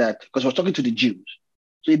discerned that, because he was talking to the Jews,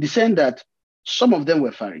 so he discerned that some of them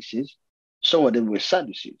were Pharisees, some of them were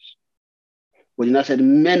Sadducees. But he now said,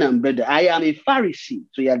 men and brethren, I am a Pharisee.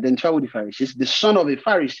 So he identified with the Pharisees, the son of a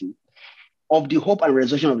Pharisee, of the hope and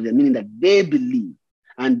resurrection of them, meaning that they believe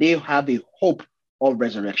and they have a hope of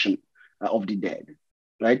resurrection of the dead,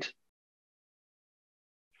 right?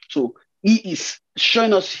 So he is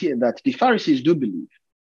showing us here that the Pharisees do believe,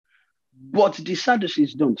 but the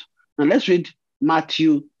Sadducees don't. Now let's read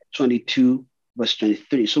Matthew 22, verse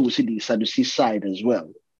 23. So we'll see the Sadducee side as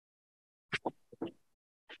well.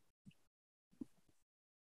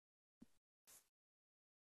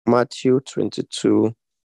 Matthew 22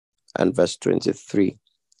 and verse 23.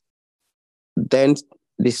 Then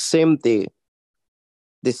the same day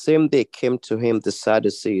came to him the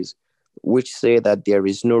Sadducees, which say that there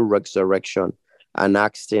is no resurrection, and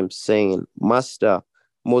asked him, saying, Master,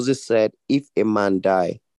 Moses said, if a man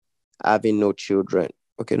die, having no children.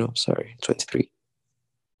 Okay, no, sorry, 23.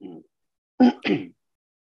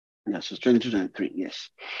 Yes, so 22 and 3, yes.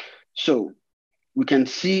 So we can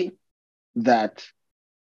see that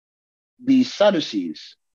the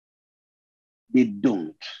Sadducees, they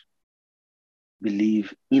don't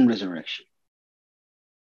believe in resurrection.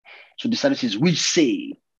 So the Sadducees, which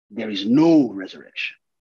say there is no resurrection.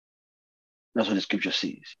 That's what the scripture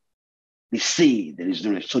says. They say there is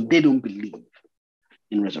no resurrection. So they don't believe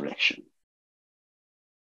in resurrection.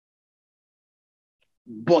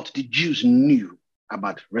 But the Jews knew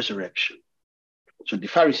about resurrection. So the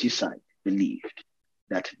Pharisee side believed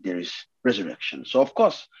that there is resurrection. So of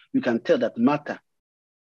course, you can tell that Martha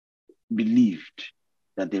believed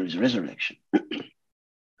that there is resurrection.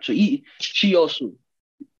 So she also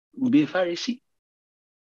will be a Pharisee.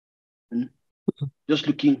 Just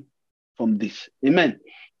looking from this. Amen.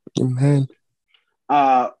 Amen.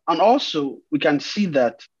 And also, we can see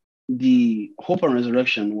that the hope and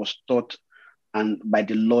resurrection was taught and by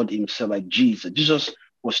the Lord himself, by Jesus. Jesus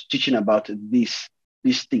was teaching about these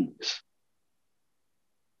things,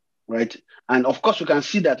 right? And of course, we can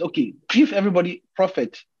see that, okay, if everybody,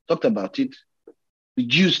 prophet, talked about it, the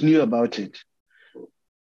Jews knew about it,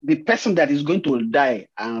 the person that is going to die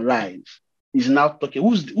and rise is now talking.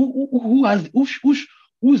 Who's the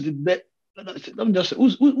best? Let me just say,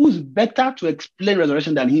 who's better to explain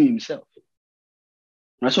resurrection than him himself?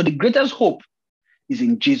 Right? So the greatest hope is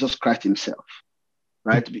in Jesus Christ himself,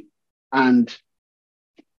 right? And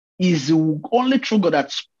he's the only true God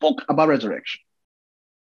that spoke about resurrection,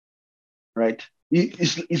 right?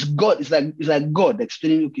 It's God. It's like God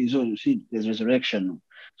explaining. Okay, so you see, there's resurrection.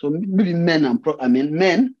 So maybe men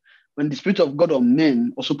when the Spirit of God on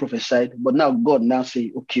men also prophesied, but now God now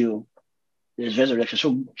say, okay, there's resurrection.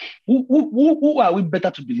 So who are we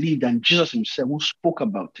better to believe than Jesus himself, who spoke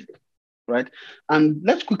about it, right? And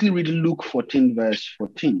let's quickly read Luke 14, verse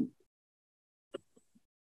 14.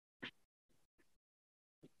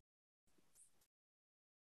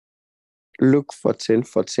 Luke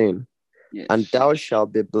 14:14. Yes. And thou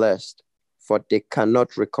shalt be blessed, for they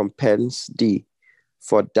cannot recompense thee,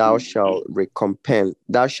 for thou shalt be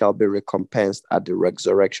recompensed at the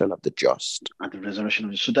resurrection of the just. At the resurrection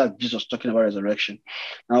of the just. So that's Jesus talking about resurrection.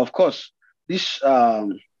 Now, of course, this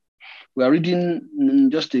we are reading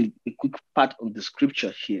just a quick part of the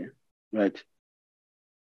scripture here, right?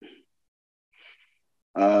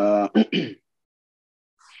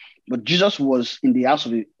 But Jesus was in the house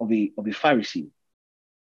of a Pharisee,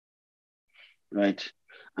 right?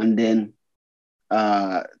 And then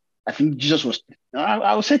I think Jesus was,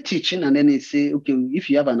 I would say, teaching, and then he say, okay, if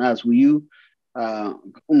you have an ask, will you,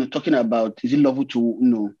 talking about, is it lawful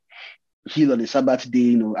to, heal on the Sabbath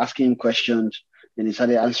day, asking questions. Then he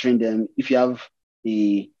started answering them. If you have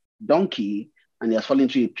a donkey and he has fallen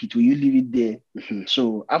into a pit, will you leave it there?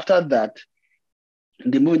 So after that,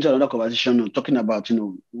 they move into another conversation talking about,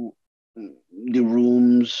 the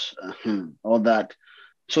rooms, all that.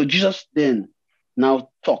 So Jesus then now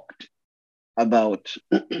talked about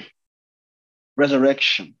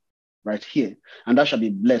resurrection right here, and that shall be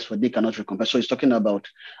blessed, for they cannot recompense. So he's talking about,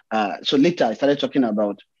 so later I started talking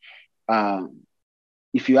about,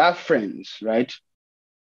 if you have friends, right?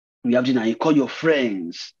 You have dinner, you call your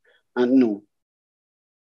friends, and no,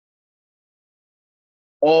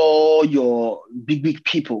 all your big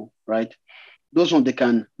people, right? Those ones they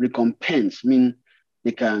can recompense, mean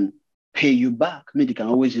they can pay you back, mean they can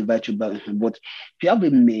always invite you back. But if you have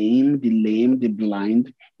the maimed, the lame, the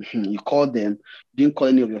blind, you call them, you didn't call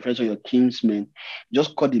any of your friends or your kinsmen,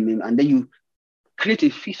 just call them in, and then you create a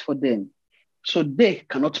feast for them. So they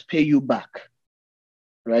cannot pay you back,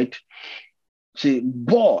 right? Say,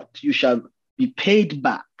 but you shall be paid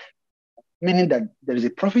back, meaning that there is a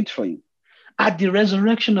profit for you at the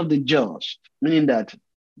resurrection of the just, meaning that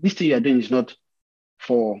this thing you are doing is not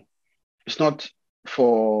for, it's not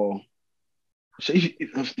for, so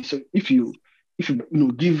if you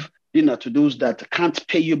give dinner to those that can't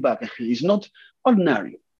pay you back, it's not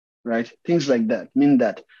ordinary, right? Things like that mean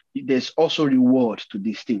that there's also reward to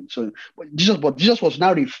this thing. So but Jesus was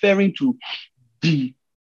now referring to the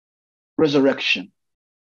resurrection.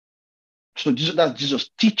 So that's Jesus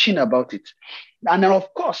teaching about it. And then,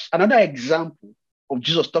 of course, another example of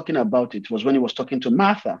Jesus talking about it was when he was talking to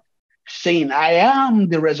Martha, saying, I am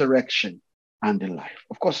the resurrection and the life.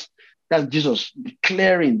 Of course, that's Jesus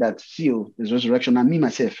declaring that, see, there's resurrection, and me,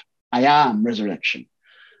 myself, I am resurrection.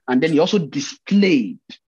 And then he also displayed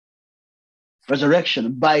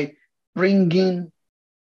resurrection by bringing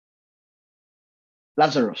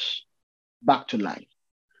Lazarus back to life.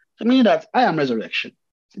 So meaning that I am resurrection.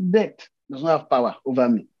 Death does not have power over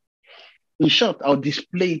me. In short, I'll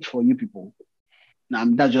display it for you people. Now,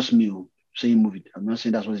 that's just me saying move it. I'm not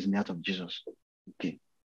saying that's what is in the heart of Jesus. Okay,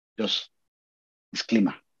 just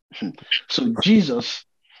disclaimer. So Jesus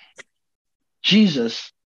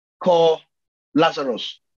called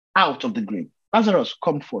Lazarus out of the grave. Lazarus,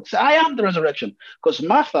 come forth. Say, I am the resurrection. Because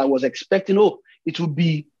Martha was expecting, it will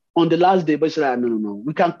be on the last day. But he said, no.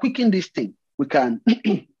 We can quicken this thing. We can,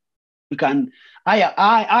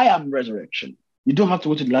 I am resurrection. You don't have to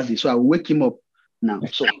wait till the last day. So I'll wake him up now.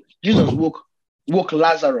 So Jesus woke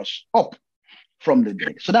Lazarus up from the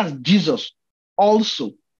dead. So that's Jesus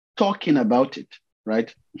also talking about it,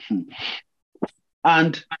 right?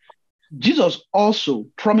 And Jesus also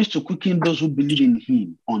promised to quicken those who believe in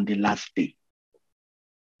him on the last day,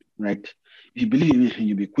 right? If you believe in him,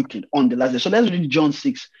 you'll be quickened on the last day. So let's read John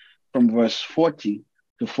 6 from verse 40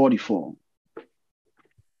 to 44.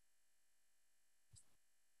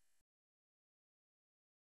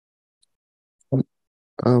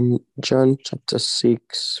 John chapter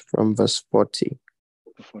 6 from verse 40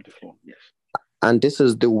 to 44, yes. And this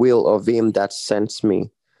is the will of him that sent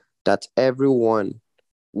me, that everyone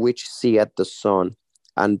which seeth the Son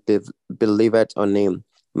and believeth on him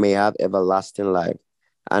may have everlasting life,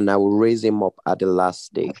 and I will raise him up at the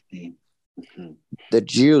last day. Mm-hmm. The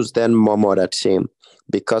Jews then murmured at him,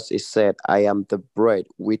 because he said, I am the bread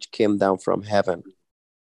which came down from heaven.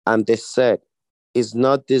 And they said, is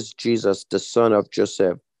not this Jesus, the son of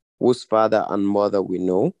Joseph, whose father and mother we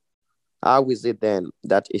know? How is it then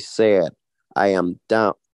that he said, I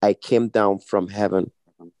came down from heaven?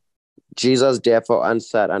 Jesus therefore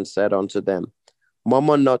answered and said unto them,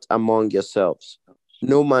 murmur not among yourselves.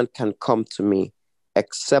 No man can come to me,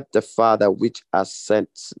 except the Father which has sent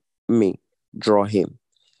me draw him,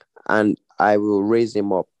 and I will raise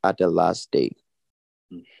him up at the last day.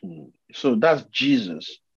 Mm-hmm. So that's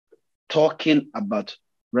Jesus talking about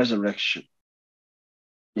resurrection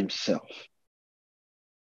himself,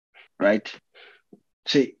 right?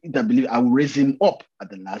 Say that believe, I will raise him up at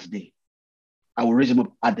the last day. I will raise him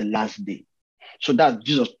up at the last day. So that's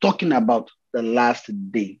Jesus talking about the last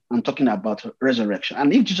day. I'm talking about resurrection.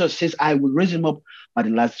 And if Jesus says, I will raise him up at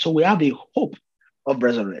the last, so we have a hope of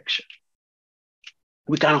resurrection.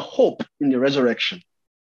 We can hope in the resurrection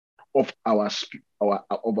of our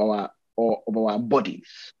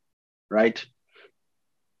bodies, right?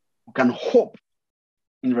 We can hope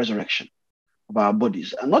in resurrection of our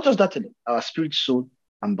bodies, and not just that, our spirit, soul,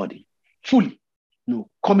 and body, fully,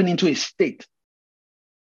 coming into a state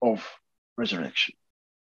of resurrection.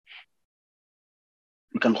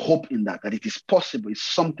 We can hope in that it is possible, it's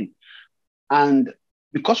something. And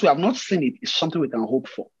because we have not seen it, it's something we can hope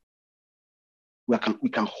for. We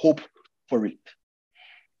can hope for it.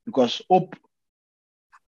 Because hope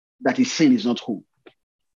that is seen is not hope.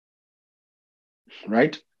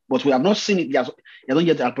 Right? But we have not seen it, it hasn't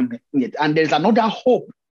yet happened yet. And there's another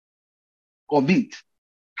hope of it.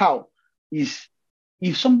 How? Is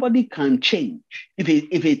if somebody can change,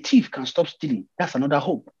 if a thief can stop stealing, that's another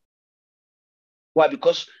hope. Why?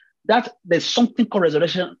 Because there's something called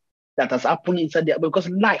resurrection that has happened inside there, because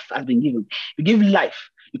life has been given. You give life.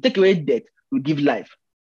 You take away death, you give life.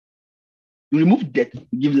 You remove death,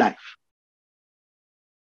 you give life.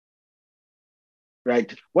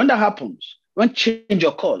 Right? When that happens, when change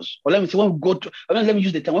occurs, or let me say, when we go to, let me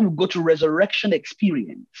use the term, when we go to resurrection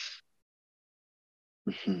experience,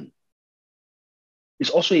 it's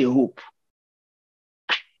also a hope.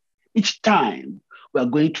 Each time we are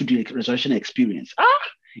going to the resurrection experience,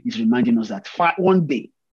 it's reminding us that one day,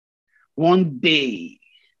 I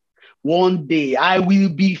will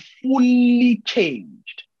be fully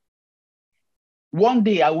changed. One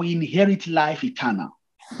day I will inherit life eternal.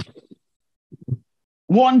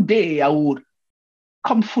 One day I will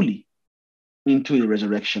come fully into a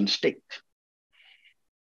resurrection state.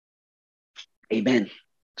 Amen.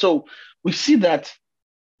 So we see that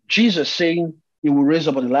Jesus saying he will raise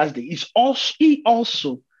up on the last day. He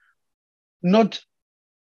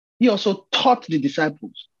also taught the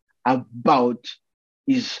disciples about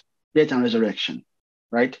his death and resurrection,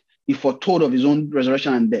 right? He foretold of his own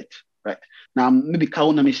resurrection and death, right? Now, maybe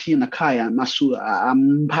Kauna may see Nakaya, Masu, I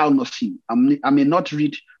may not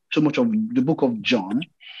read so much of the book of John,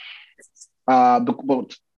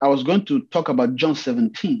 but I was going to talk about John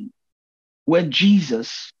 17, where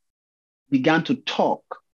Jesus began to talk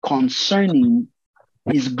concerning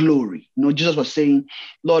his glory. Jesus was saying,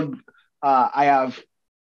 Lord, I have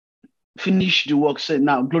finished the work. Said,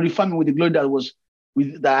 now glorify me with the glory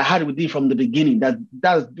that I had with thee from the beginning.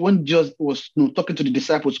 That's when Jesus was talking to the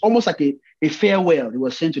disciples, almost like a farewell. He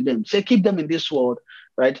was saying to them, say, keep them in this world,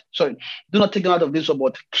 right? Sorry, do not take them out of this world,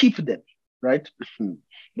 but keep them, right?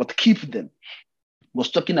 But keep them. Was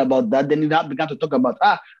talking about that. Then he began to talk about,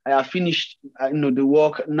 I have finished, the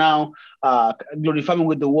work. Now, glorify me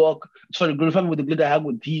with the work. Sorry, glorify me with the glory I had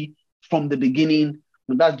with thee from the beginning.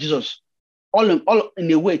 And that's Jesus. All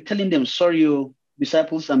in a way, telling them, sorry, you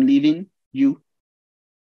disciples, I'm leaving you,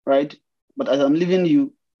 right? But as I'm leaving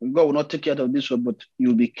you, God will not take you out of this world, but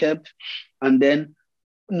you'll be kept. And then,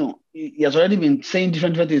 he has already been saying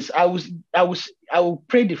different things. I will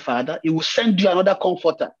pray the Father. He will send you another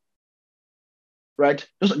comforter, right?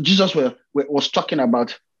 Jesus was talking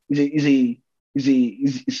about is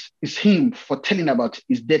him for telling about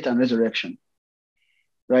his death and resurrection,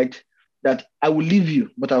 right? That I will leave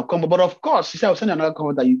you, but I'll come. But of course, he said, I'll send another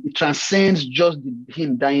comforter. It transcends just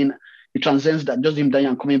him dying. It transcends that, just him dying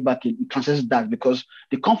and coming back. It transcends that, because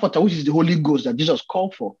the comforter, which is the Holy Ghost that Jesus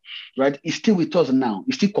called for, right, is still with us now.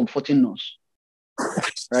 He's still comforting us,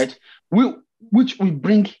 right? Which we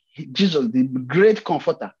bring Jesus, the great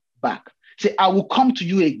comforter, back. Say, I will come to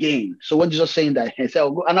you again. So when Jesus saying that, he said,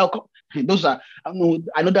 I'll go and I'll come. Those are, I know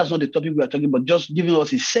that's not the topic we are talking about, just giving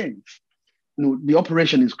us his sense. The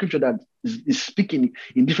operation in scripture that is speaking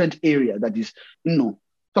in different areas, that is,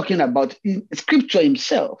 talking about scripture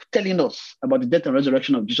himself, telling us about the death and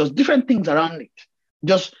resurrection of Jesus, different things around it,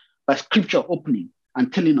 just by scripture opening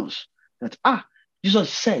and telling us that, Jesus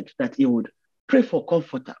said that he would pray for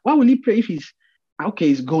comforter. Why will he pray if he's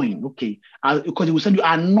going? Okay. Because he will send you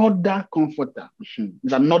another comforter.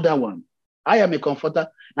 There's another one. I am a comforter.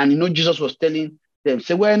 And Jesus was telling them,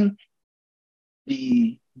 say, when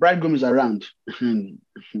the bridegroom is around, the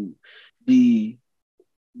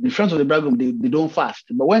friends of the bridegroom, they don't fast.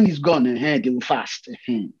 But when he's gone, they will fast.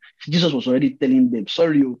 Jesus was already telling them,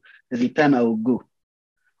 sorry, there's a time I will go.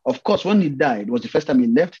 Of course, when he died, it was the first time he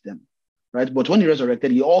left them, right? But when he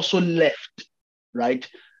resurrected, he also left, right?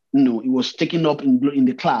 He was taken up in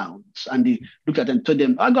the clouds, and he looked at them and told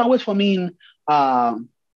them, go and wait for me in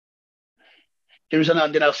Jerusalem,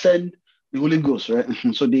 and then I'll send the Holy Ghost, right?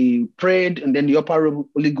 So they prayed, and then the upper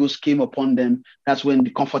Holy Ghost came upon them. That's when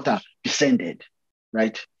the Comforter descended,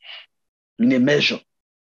 right? In a measure,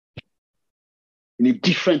 in a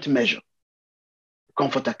different measure, the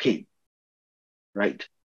Comforter came, right?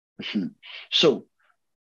 So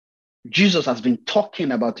Jesus has been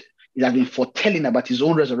he has been foretelling about his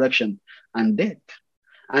own resurrection and death.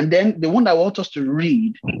 And then the one I want us to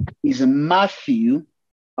read is in Matthew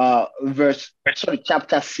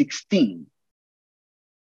chapter 16.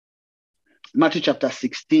 Matthew chapter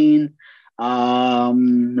 16.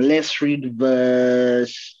 Let's read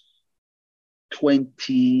verse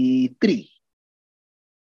 23.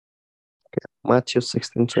 Matthew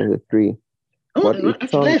 16:23.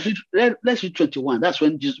 Let's read 21. That's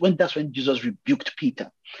when Jesus rebuked Peter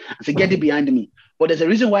and said, "Get it behind me." But there's a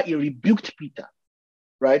reason why he rebuked Peter,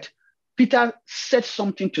 right? Peter said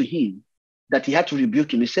something to him that he had to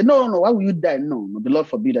rebuke him. He said, No, why will you die? No, the Lord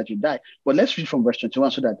forbid that you die. But let's read from verse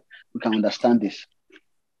 21 so that we can understand this.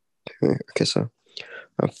 Okay, so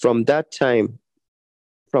from that time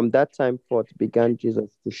forth began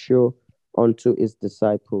Jesus to show unto his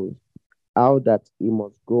disciples how that he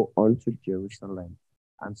must go unto Jerusalem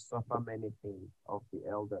and suffer many things of the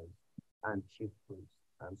elders and chief priests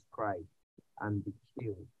and scribes, and be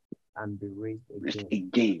killed and be raised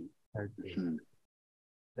again. Third day.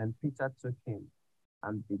 Then Peter took him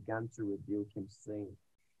and began to rebuke him, saying,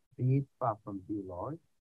 Be it far from thee, Lord,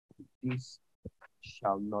 this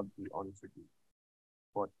shall not be unto thee.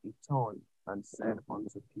 But he turned and said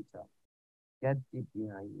unto Peter, Get thee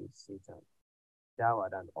behind me, Satan. Thou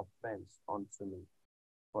art an offense unto me,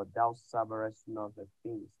 for thou savourest not the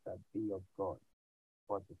things that be of God,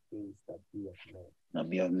 but the things that be of men. That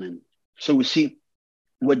be of men. So we see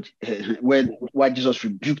why Jesus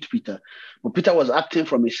rebuked Peter. But Peter was acting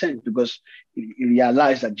from a sense because he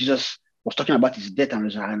realized that Jesus was talking about his death and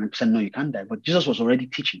resurrection, and said, No, you can't die. But Jesus was already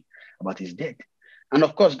teaching about his death. And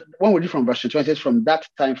of course, when we read from verse 20, it says, From that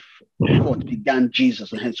time forth began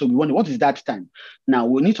Jesus. So we wonder, what is that time? Now,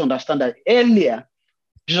 we need to understand that earlier,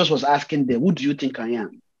 Jesus was asking them, Who do you think I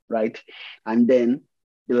am? Right? And then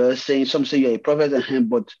they were saying, some say you're a prophet,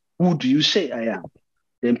 but who do you say I am?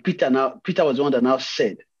 Then Peter was the one that now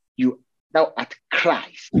said, Thou art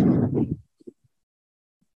Christ.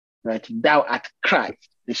 Right? Thou art Christ,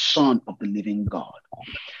 the Son of the living God.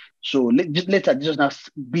 So later, Jesus now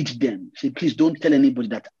beat them. Say, please don't tell anybody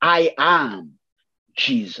that I am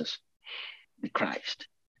Jesus, the Christ.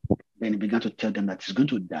 Then he began to tell them that he's going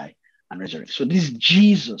to die and resurrect. So this is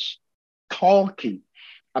Jesus talking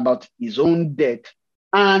about his own death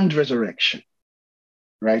and resurrection,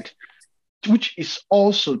 right? Which is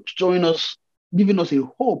also showing us, giving us a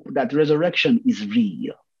hope that resurrection is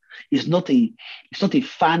real. It's not a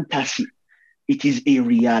fantasy. It is a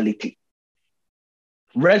reality.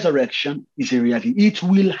 Resurrection is a reality. It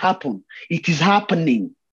will happen. It is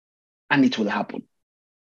happening, and it will happen.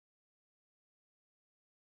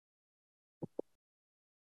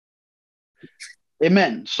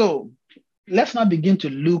 Amen. So let's now begin to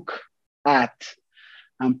look at,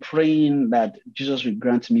 I'm praying that Jesus will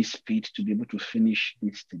grant me speed to be able to finish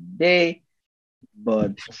this today,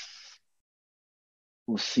 but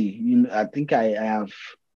we'll see. I think I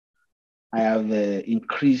have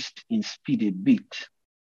increased in speed a bit,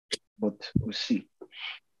 but we'll see.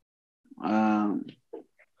 I'm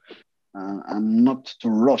not to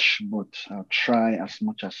rush, but I'll try as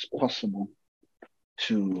much as possible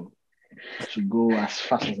to go as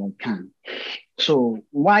fast as I can. So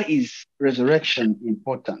why is resurrection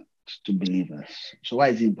important to believers? So why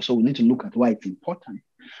is it? So we need to look at why it's important.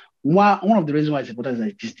 One of the reasons why it's important is that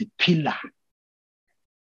it is the pillar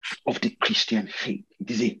of the Christian faith.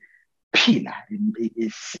 It is a pillar. It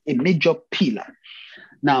is a major pillar.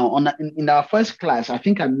 Now, in our first class, I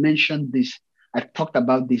think I mentioned this. I talked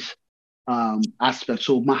about this aspect.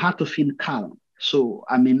 So mahatofin kalam. So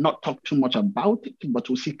I may not talk too much about it, but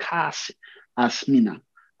we'll see kas as mina,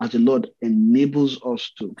 as the Lord enables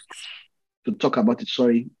us to talk about it.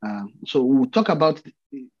 Sorry. So we'll talk about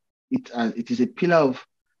it. It is a pillar of,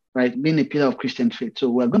 right, being a pillar of Christian faith. So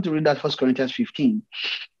we're going to read that 1 Corinthians 15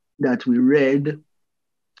 that we read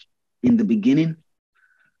in the beginning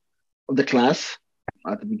of the class.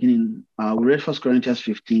 At the beginning, we read 1 Corinthians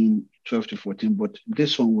 15, 12 to 14, but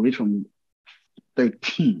this one we read from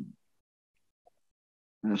 13.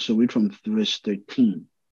 So read from verse 13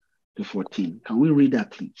 to 14. Can we read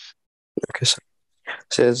that, please? Okay, so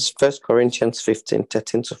it says 1 Corinthians 15,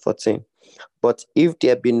 13 to 14. But if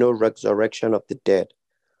there be no resurrection of the dead,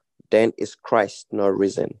 then is Christ not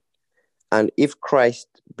risen? And if Christ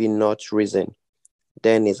be not risen,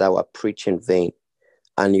 then is our preaching vain,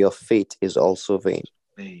 and your faith is also vain.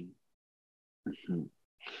 Mm-hmm.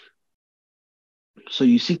 So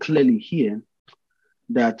you see clearly here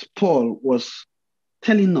that Paul was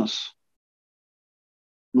telling us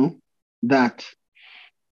that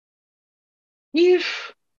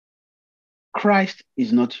if Christ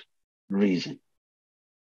is not risen,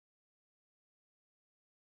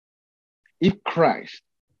 if Christ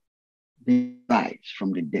dies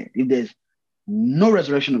from the dead, if there's no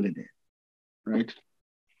resurrection of the dead, right?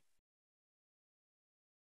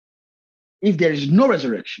 If there is no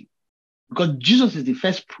resurrection, because Jesus is the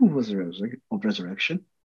first proof of resurrection,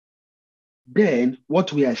 then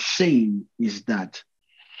what we are saying is that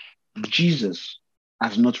Jesus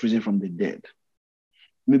has not risen from the dead.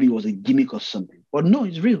 Maybe it was a gimmick or something, but no,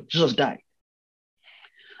 it's real. Jesus died.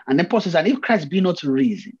 And then Paul says, and if Christ be not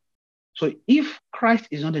risen, so if Christ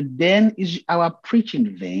is not, then is our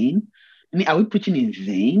preaching vain? I mean, are we preaching in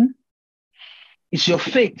vain? Is your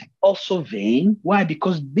faith also vain? Why?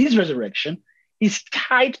 Because this resurrection is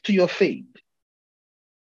tied to your faith.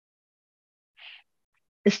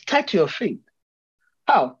 It's tied to your faith.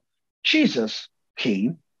 How? Jesus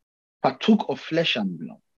came, partook of flesh and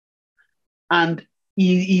blood, and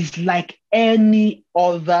he is like any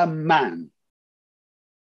other man.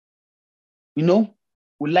 You know,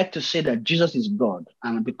 we like to say that Jesus is God,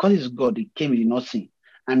 and because he's God, he came, he did not sin.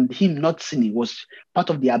 And him not sinning was part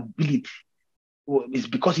of the ability. It's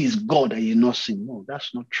because he's God that he did not sin. No,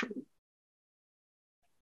 that's not true.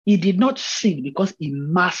 He did not sin because he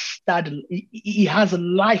mastered, he has a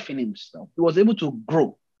life in himself. He was able to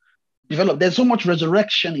grow, develop. There's so much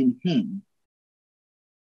resurrection in him,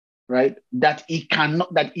 right? That he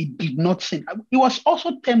did not sin. He was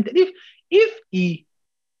also tempted. If he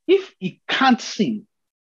can't sin,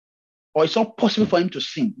 or it's not possible for him to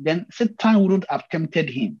sin, then Satan wouldn't have tempted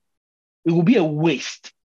him. It would be a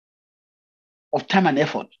waste of time and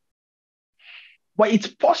effort. But it's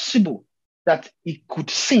possible that he could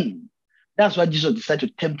sin. That's why Jesus decided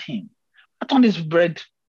to tempt him. Turn this bread,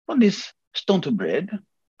 turn this stone to bread,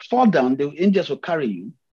 fall down, the angels will carry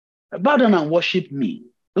you. Bow down and worship me.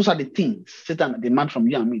 Those are the things Satan demands from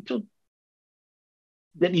you and me too.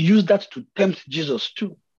 Then he used that to tempt Jesus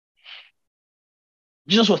too.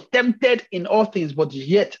 Jesus was tempted in all things, but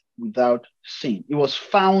yet without sin. He was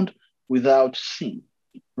found without sin,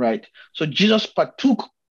 right? So Jesus partook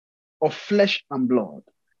of flesh and blood.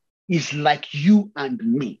 Is like you and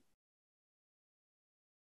me.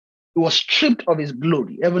 He was stripped of his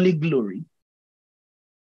glory, heavenly glory.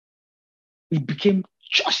 He became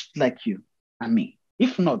just like you and me.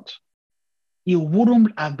 If not, he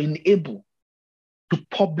wouldn't have been able to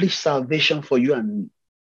publish salvation for you and me.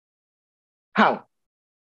 How?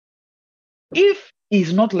 If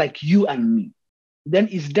he's not like you and me, then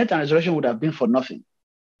his death and resurrection would have been for nothing.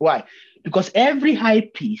 Why? Because every high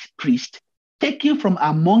priest taken from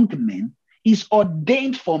among men is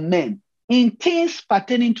ordained for men in things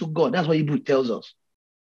pertaining to God. That's what Hebrews tells us.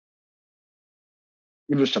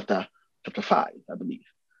 Hebrews chapter 5, I believe,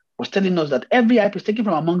 was telling us that every high priest taken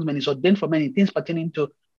from among men is ordained for men in things pertaining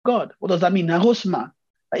to God. What does that mean? Nahosma.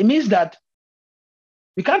 It means that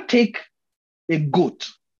we can't take a goat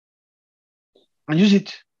and use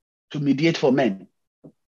it to mediate for men.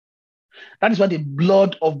 That is why the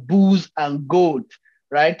blood of bulls and goats,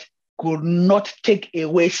 right, could not take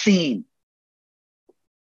away sin.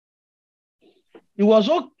 It was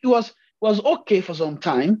okay for some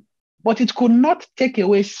time, but it could not take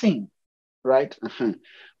away sin, right?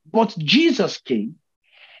 But Jesus came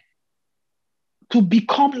to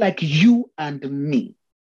become like you and me,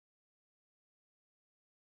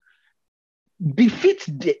 defeat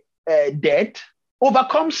death,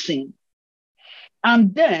 overcome sin,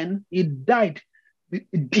 and then he died,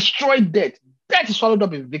 he destroyed death. Death is swallowed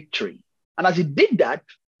up in victory. And as he did that,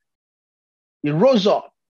 he rose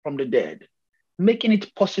up from the dead, making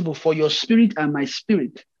it possible for your spirit and my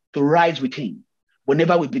spirit to rise with him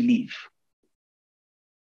whenever we believe.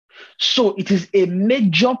 So it is a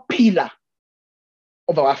major pillar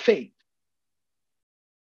of our faith.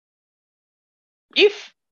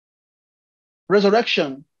 If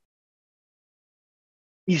resurrection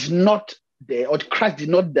is not there, or Christ did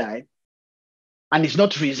not die and is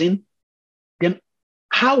not risen, then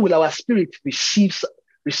how will our spirit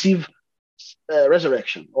receive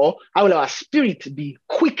resurrection? Or how will our spirit be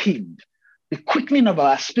quickened? The quickening of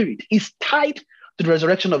our spirit is tied to the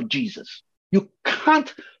resurrection of Jesus. You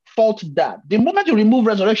can't fault that. The moment you remove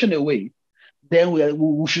resurrection away, then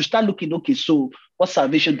we should start looking, okay, so what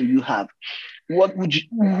salvation do you have?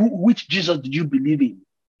 Which Jesus did you believe in?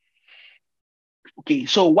 Okay,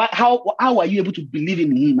 so how are you able to believe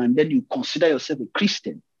in him and then you consider yourself a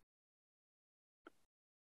Christian?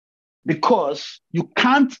 Because you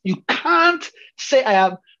can't say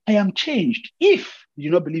I am changed if you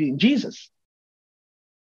do not believe in Jesus.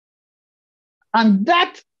 And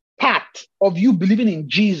that part of you believing in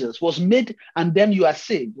Jesus was made, and then you are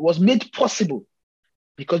saved, was made possible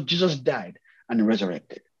because Jesus died and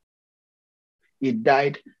resurrected. He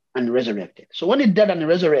died and resurrected. So when he died and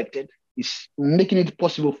resurrected, he's making it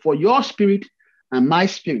possible for your spirit and my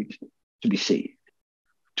spirit to be saved,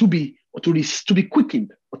 to be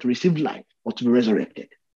quickened, or to receive life, or to be resurrected.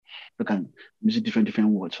 You can use different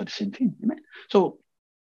words for the same thing. Amen. So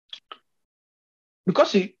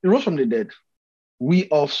because he rose from the dead, we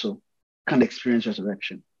also can experience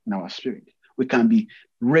resurrection in our spirit. We can be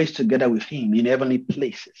raised together with him in heavenly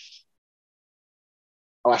places.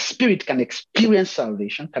 Our spirit can experience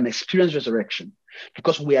salvation, can experience resurrection,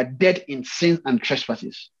 because we are dead in sins and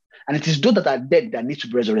trespasses. And it is those that are dead that need to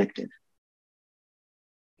be resurrected.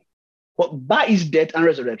 But by his death and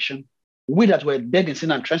resurrection, we that were dead in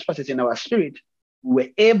sin and trespasses in our spirit were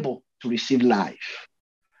able to receive life,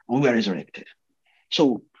 and we were resurrected.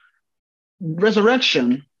 So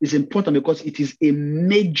resurrection is important because it is a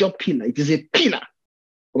major pillar. It is a pillar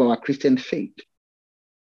of our Christian faith.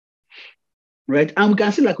 Right? And we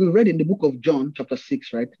can see, like we read in the book of John, chapter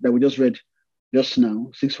 6, right? That we just read just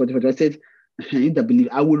now, 6:45. I said, in that believe,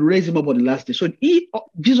 I will raise him up on the last day. So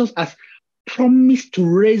Jesus has promised to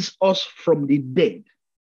raise us from the dead.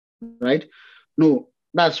 Right? No,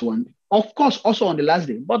 that's one. Of course, also on the last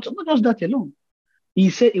day, but not just that alone. He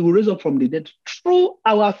said he will raise up from the dead through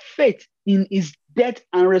our faith in his death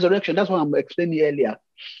and resurrection. That's what I'm explaining earlier.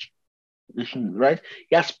 Right?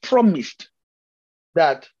 He has promised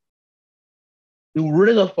that he will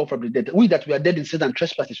raise us up from the dead. We that we are dead in sin and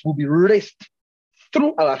trespasses will be raised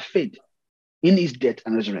through our faith in his death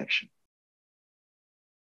and resurrection.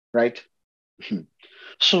 Right?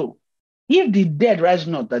 So, if the dead rise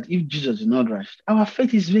not, that if Jesus did not rise, our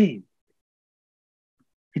faith is vain.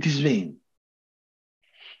 It is vain.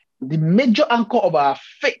 The major anchor of our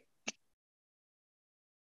faith,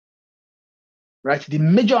 right? The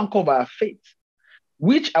major anchor of our faith,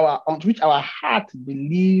 on which our heart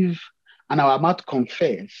believe and our mouth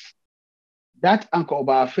confess, that anchor of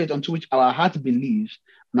our faith unto which our heart believes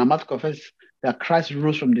and our mouth confess that Christ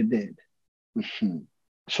rose from the dead.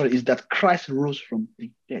 Sorry, is that Christ rose from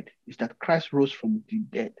the dead. Is that Christ rose from the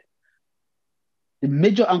dead. The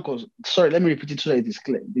major anchors, sorry, let me repeat it so that it is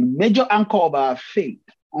clear. The major anchor of our faith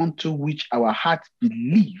unto which our heart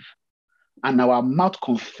believe and our mouth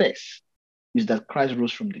confess is that Christ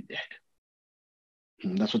rose from the dead.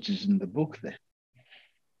 That's what is in the book there.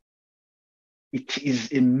 It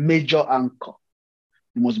is a major anchor.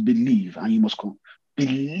 You must believe, and you must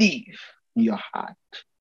believe in your heart,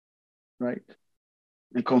 right?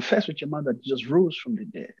 And confess with your mouth that Jesus rose from the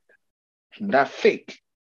dead. And that faith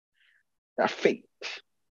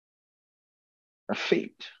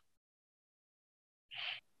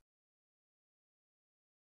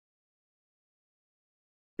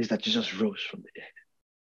is that Jesus rose from the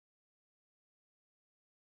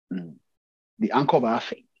dead. The anchor of our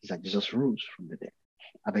faith is that Jesus rose from the dead.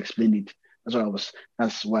 I've explained it. That's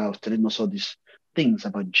why I was telling us all these things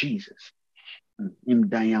about Jesus and him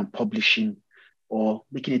dying and publishing or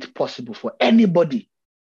making it possible for anybody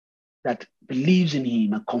that believes in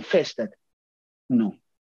him and confess that,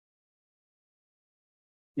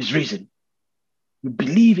 he's risen. You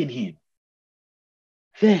believe in him.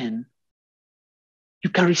 Then you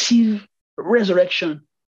can receive resurrection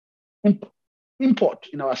import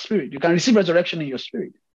in our spirit. You can receive resurrection in your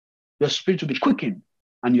spirit. Your spirit will be quickened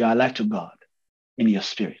and you are alive to God in your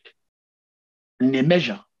spirit. In a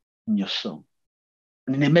measure in your soul.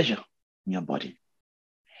 And in a measure in your body.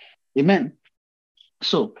 Amen.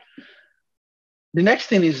 So the next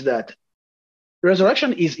thing is that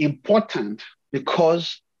resurrection is important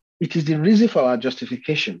because it is the reason for our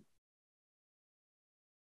justification.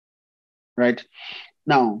 Right?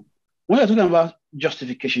 Now, when you're talking about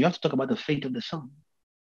justification, you have to talk about the faith of the Son.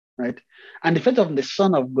 Right? And the faith of the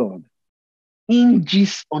Son of God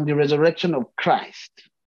hinges on the resurrection of Christ.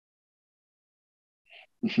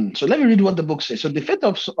 So let me read what the book says. So the faith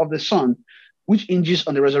of the Son, which hinges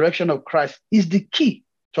on the resurrection of Christ, is the key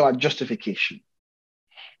to our justification.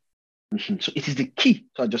 So it is the key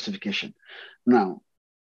to our justification. Now,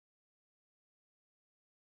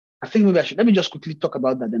 I think maybe let me just quickly talk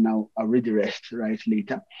about that, then I'll read the rest right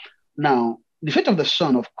later. Now, the faith of the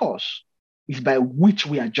Son, of course, is by which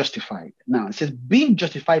we are justified. Now, it says, being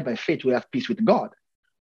justified by faith, we have peace with God,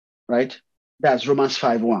 right? That's Romans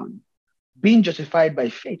 5:1. Being justified by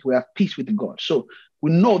faith, we have peace with God. So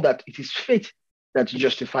we know that it is faith that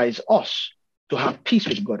justifies us to have peace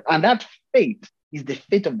with God. And that faith is the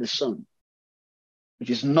faith of the Son. It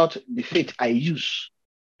is not the faith I use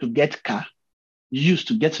to get car, use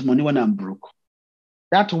to get money when I'm broke.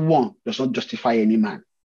 That one does not justify any man.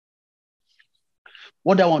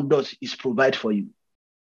 What that one does is provide for you.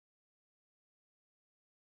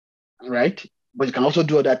 Right? But you can also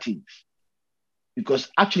do other things. Because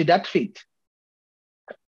actually that faith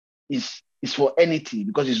is for anything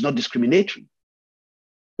because it's not discriminatory.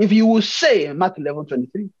 If you will say in Mark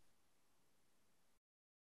 11:23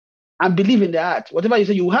 and believe in the heart, whatever you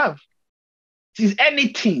say you have, it is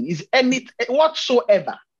anything, is any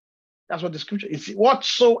whatsoever. That's what the scripture is,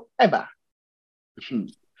 whatsoever.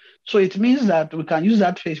 So it means that we can use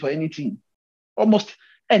that faith for anything, almost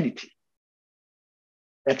anything,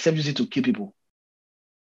 except use it to kill people.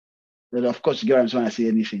 But of course, you get what I'm saying when I say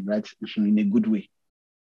anything, right? In a good way.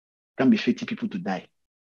 You can't be faithing people to die,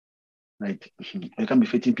 right? You can't be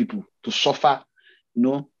faithing people to suffer.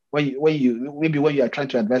 When you are trying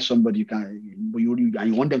to advise somebody,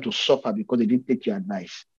 you want them to suffer because they didn't take your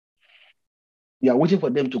advice. You are waiting for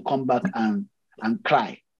them to come back and and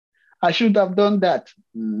cry. I should have done that.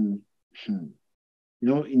 You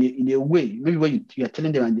know, in a way, maybe when you are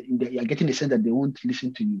telling them and you are getting the sense that they won't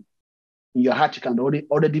listen to you. In your heart, you can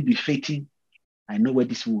already be faithing. I know where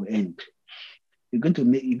this will end. You're going to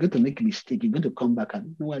make a mistake. You're going to come back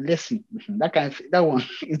and, well, let's see. That one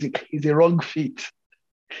is a wrong faith.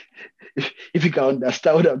 If you can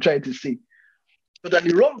understand what I'm trying to say. But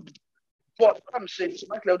the wrong, what I'm saying,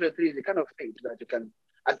 smart level 3 is the kind of faith that you can,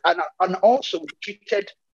 and also we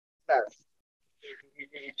treated a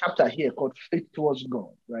chapter here called Faith Towards God,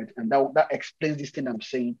 right? And that explains this thing I'm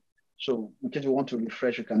saying. So in case you want to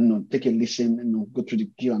refresh, you can take a listen, go through the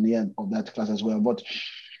Q&A of that class as well. But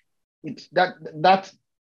it's that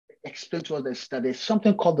explains to us that there's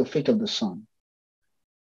something called the faith of the Son.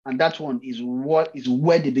 And that one is where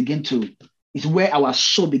our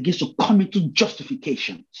soul begins to come into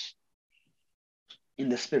justifications in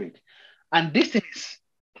the spirit. And this is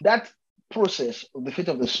that process of the faith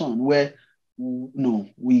of the Son where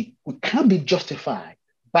we can't be justified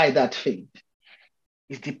by that faith.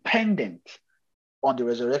 It's dependent on the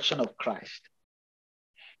resurrection of Christ.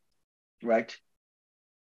 Right?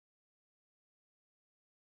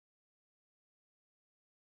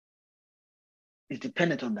 It's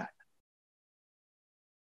dependent on that.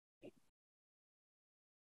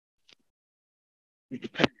 It's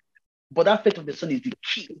dependent. But that faith of the Son is the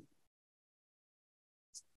key.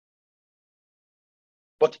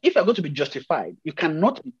 But if you're going to be justified, you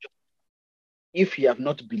cannot be justified if you have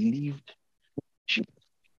not believed Jesus.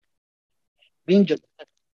 Being justified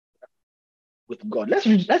with God.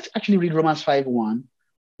 Let's actually read Romans 5:1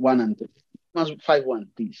 and 3. Romans 5:1,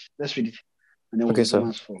 please. Let's read it. And then we'll read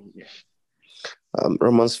Romans 4. Yes.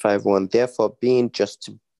 Romans 5:1. Therefore, being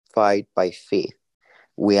justified by faith,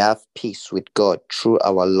 we have peace with God through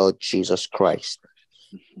our Lord Jesus Christ,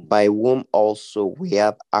 by whom also we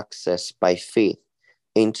have access by faith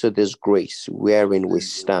into this grace wherein we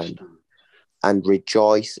stand, and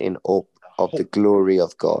rejoice in hope of the glory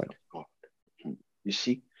of God. You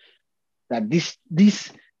see that this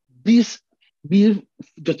being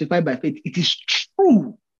justified by faith, it is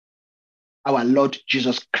true our Lord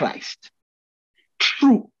Jesus Christ.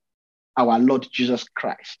 True our Lord Jesus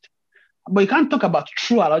Christ. But you can't talk about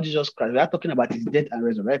true our Lord Jesus Christ. We are talking about his death and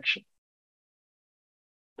resurrection.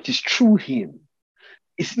 It is through him.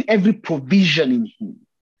 It's every provision in him.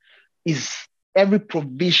 Every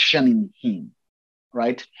provision in him,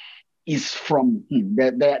 right, is from him.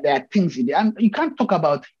 There are things in there. And you can't talk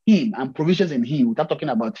about him and provisions in him without talking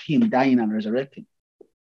about him dying and resurrecting.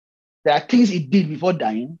 There are things he did before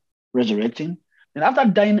dying, resurrecting. And after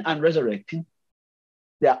dying and resurrecting,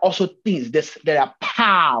 there are also things, there are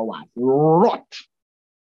powers wrought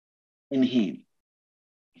in him.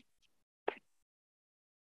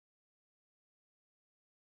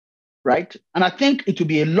 Right? And I think it will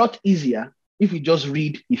be a lot easier if you just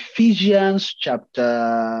read Ephesians chapter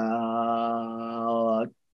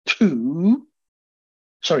 1,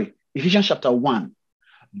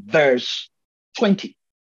 verse 20.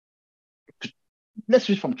 Let's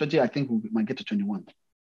read from 20. I think we might get to 21.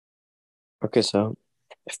 Okay, so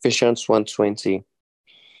Ephesians 1:20,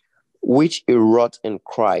 which he wrought in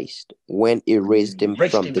Christ when he raised him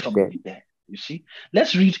from the dead. You see?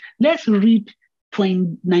 Let's read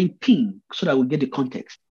 19 so that we get the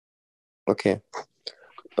context. Okay,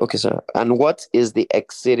 sir. And what is the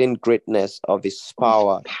exceeding greatness of his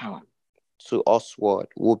power to usward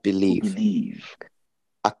who believe,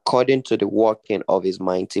 according to the working of his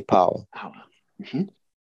mighty power,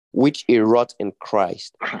 which he wrought in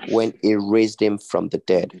Christ when he raised him from the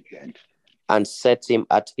dead and set him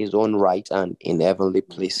at his own right hand in heavenly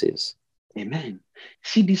places. Amen.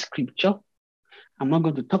 See this scripture? I'm not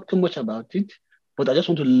going to talk too much about it, but I just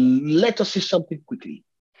want to let us see something quickly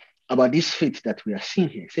about this faith that we are seeing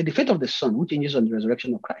here. Say the faith of the Son, which hinges on the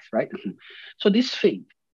resurrection of Christ, right? So this faith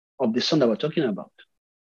of the Son that we're talking about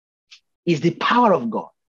is the power of God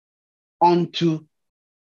unto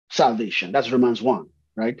salvation. That's Romans 1,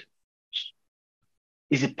 right?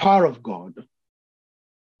 Is the power of God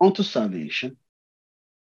unto salvation,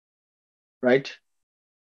 right?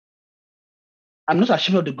 I'm not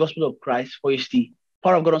ashamed of the gospel of Christ, for it's the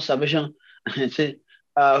power of God on salvation. And say,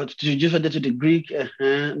 to the Jews, to the Greek.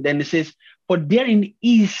 Then it says, for therein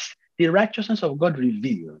is the righteousness of God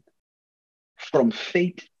revealed from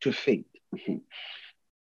faith to faith.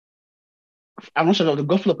 I'm not sure of the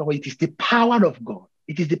gospel of God. It is the power of God.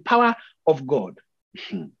 It is the power of God.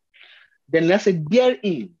 Then let's say,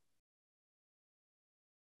 therein,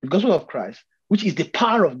 the gospel of Christ, which is the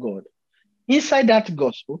power of God. Inside that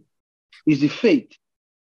gospel is the faith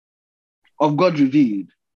of God revealed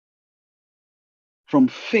from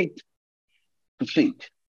faith to faith.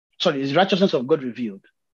 Sorry, is righteousness of God revealed?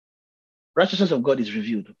 Righteousness of God is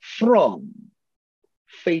revealed from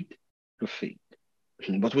faith to faith.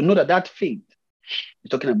 But we know that faith is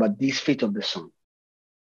talking about this faith of the Son.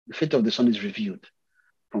 The faith of the Son is revealed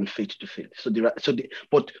from faith to faith.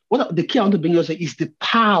 But what the key I want to bring you is the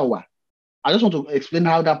power. I just want to explain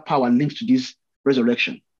how that power links to this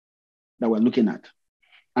resurrection that we're looking at,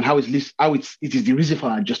 and how it is the reason for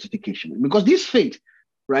our justification. Because this faith,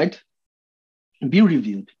 right, being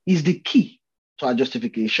revealed is the key to our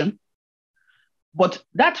justification. But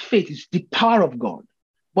that faith is the power of God.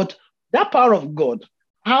 But that power of God,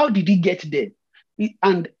 how did he get there?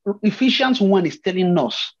 And Ephesians 1 is telling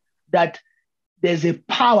us that there's a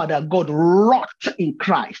power that God wrought in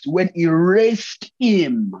Christ when he raised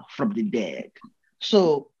him from the dead.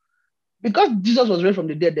 So, because Jesus was raised from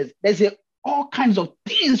the dead, there's all kinds of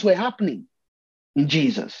things were happening in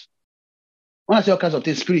Jesus. When I say all kinds of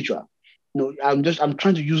things, spiritual, I'm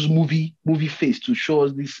trying to use movie face to show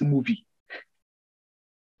us this movie.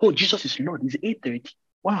 Oh, Jesus is Lord. It's 8:30.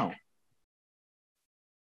 Wow.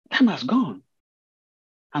 Time has gone.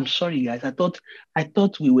 I'm sorry, guys. I thought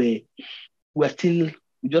we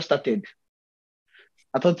just started.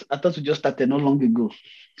 I thought we just started not long ago.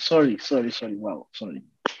 Sorry. Wow, sorry.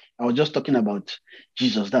 I was just talking about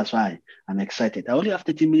Jesus. That's why I'm excited. I only have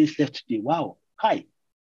 30 minutes left today. Wow. Hi.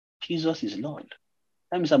 Jesus is Lord.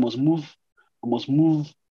 That means I must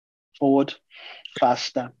move forward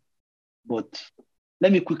faster. But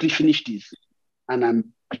let me quickly finish this. And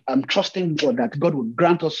I'm trusting God that God will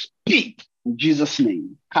grant us speed in Jesus'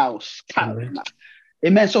 name. House.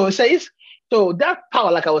 Amen. So it says, so that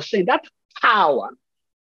power, like I was saying, that power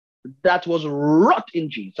that was wrought in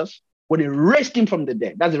Jesus when he raised him from the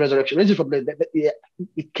dead. That's the resurrection. Raised him from the dead.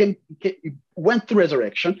 It went through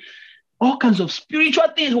resurrection. All kinds of spiritual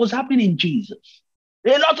things was happening in Jesus.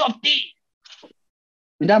 A lot of things.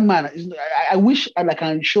 In that manner, I wish I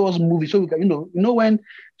can show us movies so we can, when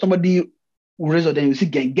somebody raise up, then you see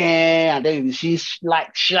gang, and then you see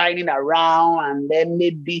light shining around, and then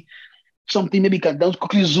maybe something, maybe you can just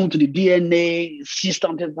quickly zoom to the DNA, see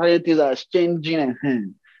something, things are changing,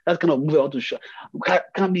 and that kind of movie I want to show.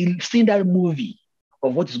 Can be seeing that movie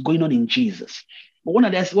of what is going on in Jesus. But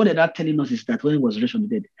what they're not telling us is that when he was raised from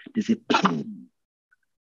the dead, there's a power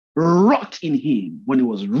wrought in him when he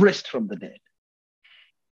was raised from the dead.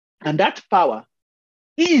 And that power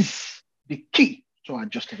is the key to our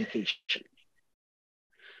justification.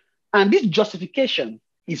 And this justification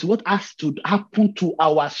is what has to happen to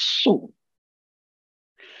our soul.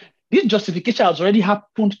 This justification has already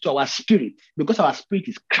happened to our spirit because our spirit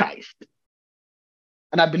is Christ.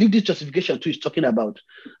 And I believe this justification too is talking about,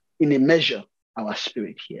 in a measure, our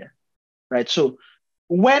spirit here, right? So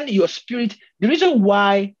when your spirit, the reason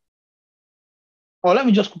why, or let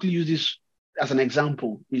me just quickly use this as an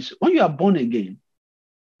example, is when you are born again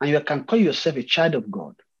and you can call yourself a child of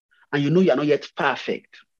God and you know you are not yet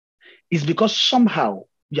perfect, it's because somehow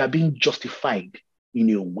you are being justified in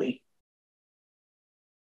your way.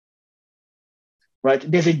 Right?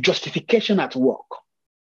 There's a justification at work.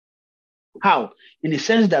 How? In the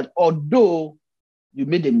sense that although you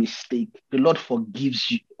made a mistake, the Lord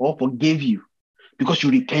forgives you or forgave you because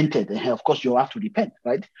you repented. And of course, you have to repent,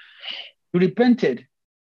 right? You repented,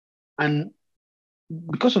 and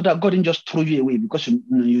because of that, God didn't just throw you away because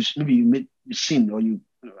maybe you made a sin or you.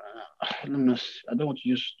 I don't want to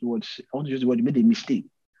use the word. I want to use the word. You made a mistake,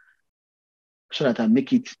 so that I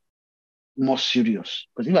make it more serious.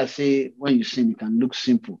 Because if I say when you sin, it can look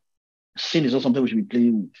simple. Sin is not something we should be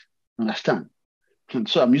playing with. Understand? And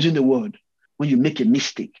so I'm using the word when you make a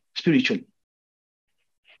mistake spiritually.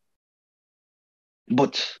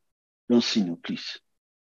 But don't sin, please.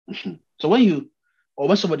 So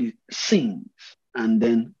when somebody sins and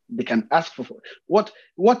then they can ask for what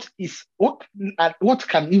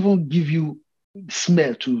can even give you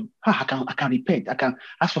smell to I can repent, I can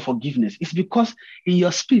ask for forgiveness. It's because in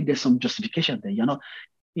your spirit there's some justification there.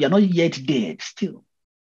 You're not yet dead still.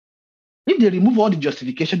 If they remove all the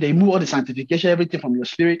justification, they remove all the sanctification, everything from your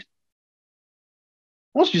spirit,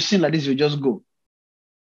 once you sin like this, you just go.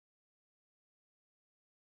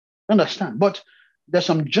 Understand? But there's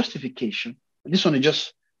some justification. This one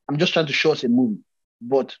is I'm just trying to show us a movie.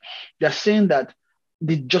 But they're saying that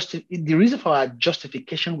the reason for our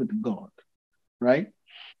justification with God, right,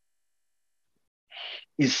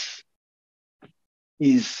 is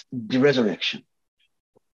the resurrection.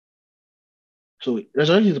 So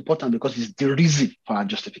resurrection is important because it's the reason for our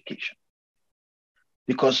justification.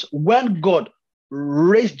 Because when God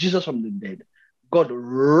raised Jesus from the dead, God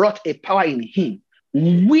wrought a power in him,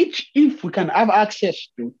 which if we can have access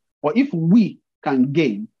to, or if we can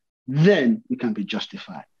gain, then we can be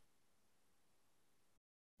justified.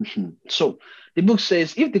 So the book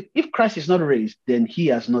says, if Christ is not raised, then he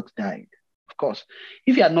has not died. Of course,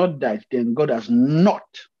 if he had not died, then God has not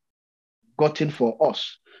gotten for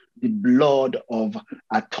us the blood of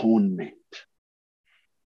atonement.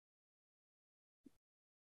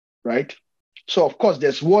 Right? So, of course,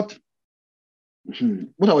 there's what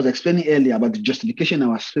I was explaining earlier about the justification in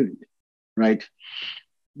our spirit, right?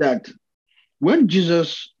 That when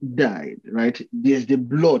Jesus died, right, there's the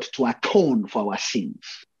blood to atone for our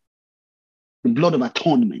sins, the blood of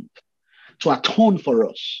atonement, to atone for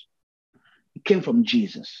us. It came from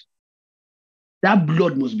Jesus. That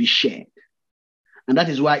blood must be shed. And that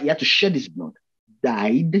is why he had to shed his blood,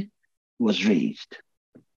 died, was raised.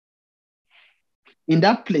 In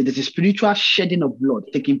that place, there's a spiritual shedding of blood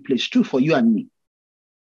taking place too for you and me.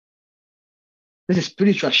 There's a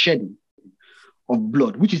spiritual shedding of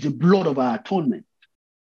blood, which is the blood of our atonement,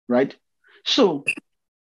 right? So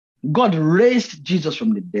God raised Jesus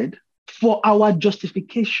from the dead for our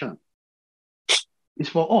justification. It's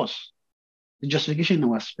for us, the justification in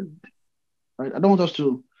our spirit, right? I don't want us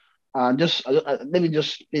to let me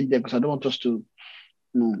just stay there because I don't want us to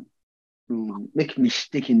make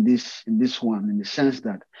mistake in this one, in the sense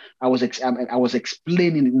that I was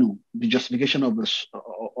explaining the justification of us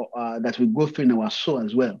that we go through in our soul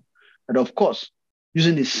as well. But of course,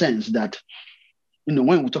 using the sense that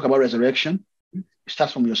when we talk about resurrection, it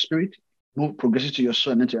starts from your spirit, progresses to your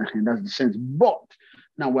soul, and then to your hand. That's the sense. But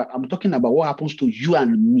now I'm talking about what happens to you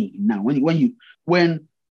and me. Now, when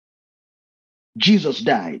Jesus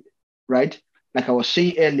died, right? Like I was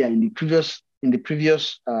saying earlier in the previous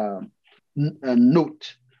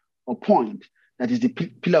note or point, that is the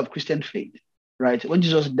pillar of Christian faith, right? When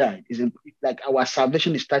Jesus died, is like our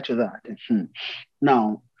salvation is tied to that.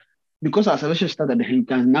 Now, because our salvation started at him, you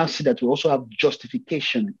can now see that we also have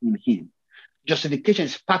justification in him. Justification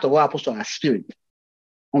is part of what happens to our spirit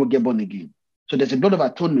when we get born again. So there's a blood of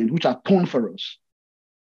atonement which atoned for us,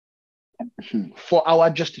 for our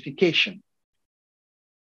justification.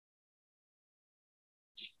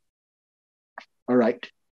 All right.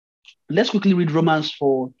 Let's quickly read Romans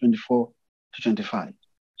 4:24-25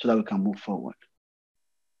 so that we can move forward.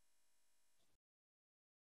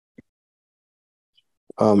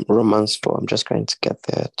 Romans 4, I'm just going to get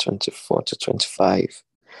there, 24-25.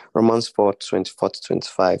 Romans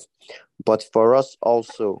 4:24-25. But for us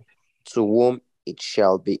also, to whom it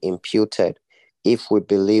shall be imputed, if we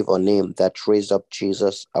believe on him that raised up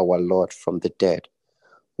Jesus our Lord from the dead,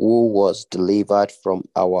 who was delivered for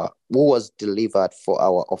our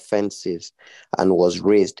offenses and was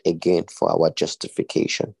raised again for our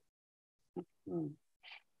justification.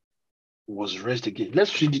 Was raised again.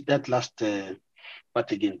 Let's read that last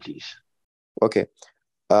part again, please. Okay.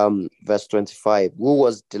 Verse 25. Who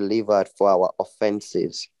was delivered for our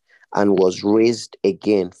offenses and was raised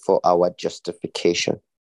again for our justification.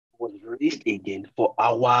 Was raised again for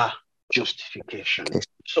our justification. Okay.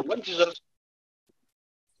 So when Jesus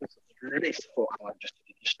was raised for our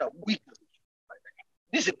justification,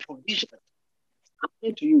 this is a provision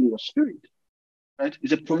happening to you in your spirit, right?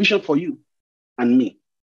 It's a provision for you and me.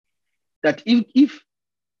 That if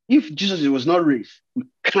Jesus was not raised, we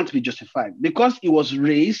can't be justified. Because he was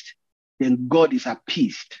raised, then God is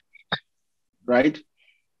appeased, right?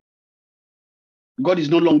 God is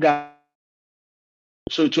no longer.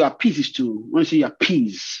 So to appease is to, when you say you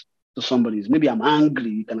appease to somebody, maybe I'm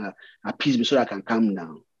angry, you can appease me so that I can calm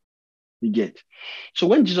down. You get. So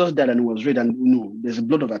when Jesus died and was raised, and there's a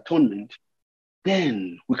blood of atonement,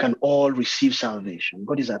 then we can all receive salvation.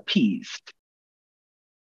 God is appeased.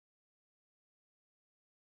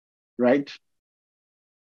 Right?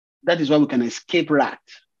 That is why we can escape wrath,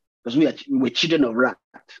 because we were children of wrath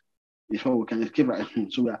before we can escape wrath.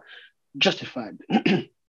 So we are justified. The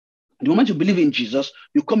moment you believe in Jesus,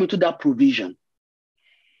 you come into that provision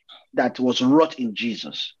that was wrought in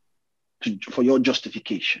Jesus for your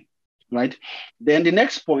justification, right? Then the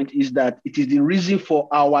next point is that it is the reason for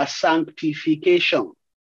our sanctification.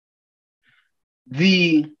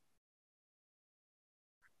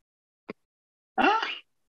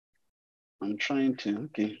 I'm trying to,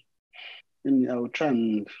 okay. I will try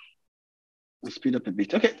and speed up a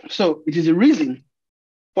bit. Okay, so it is a reason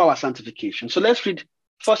for our sanctification. So let's read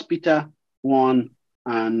 1 Peter 1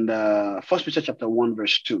 and 1 Peter chapter 1,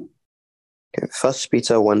 verse 2. Okay, 1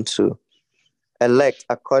 Peter 1:2. Elect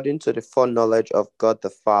according to the foreknowledge of God the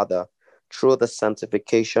Father, through the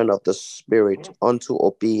sanctification of the Spirit, unto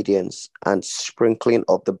obedience and sprinkling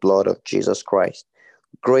of the blood of Jesus Christ.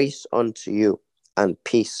 Grace unto you and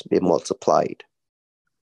peace be multiplied.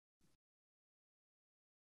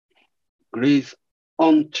 Grace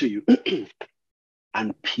unto you,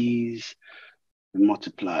 and peace be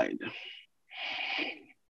multiplied.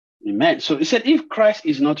 Amen. So it said, if Christ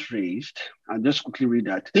is not raised, I'll just quickly read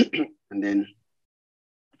that, and then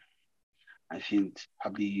I think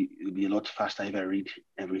probably it'll be a lot faster if I read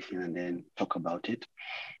everything and then talk about it.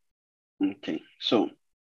 Okay, so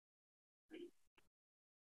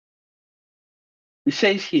it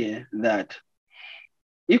says here that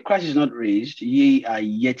if Christ is not raised, ye are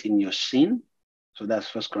yet in your sin. So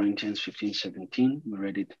that's 1 Corinthians 15:17. We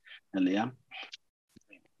read it earlier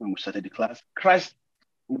when we started the class. Christ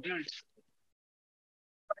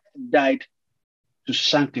died to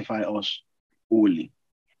sanctify us wholly.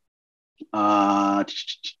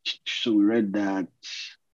 So we read that.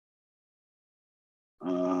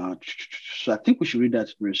 So I think we should read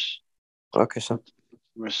that verse. Okay, sir.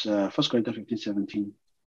 Verse 1 Corinthians 15:17.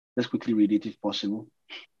 Let's quickly read it if possible.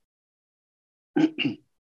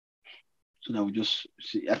 So that we just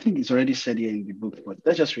see. I think it's already said here in the book, but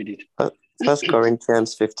let's just read it. 1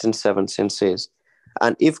 Corinthians 15:17 says,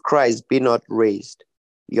 and if Christ be not raised,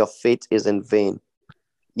 your faith is in vain.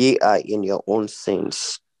 Ye are in your own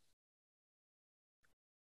sins.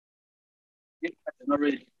 If Christ is not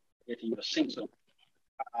raised, yet in your sins. So,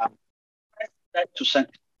 Christ died to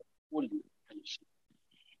sanctify only.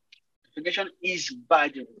 Sanctification is by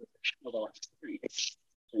the resurrection of our spirit.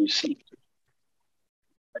 So you see,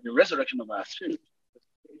 by the resurrection of our spirit.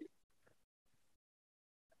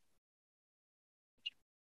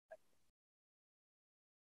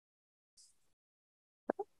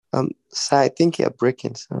 Sir, I think you're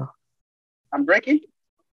breaking, sir. I'm breaking?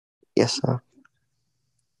 Yes, sir.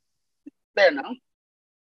 There now?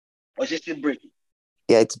 Or is it still breaking?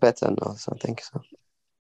 Yeah, it's better now, sir. Thank you, sir.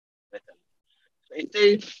 Better. So it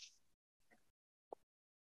says,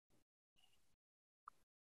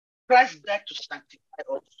 Christ died to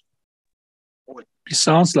sanctify us. It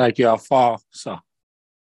sounds like you are far, sir.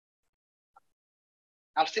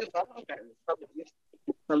 I'm still far. Okay.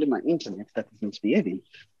 Probably my internet that is misbehaving.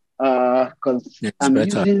 Because I'm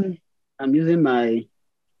using my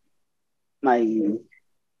mic.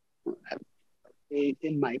 It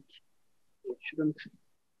shouldn't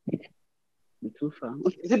be too far.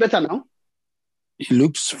 Okay. Is it better now? It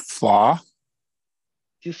looks far.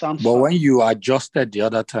 It sounds but far. when you adjusted the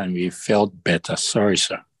other time, it felt better. Sorry,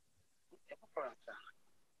 sir.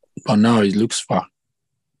 But now it looks far.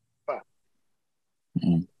 Far.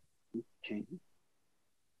 Mm. Okay.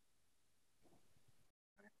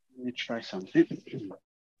 Let me try something.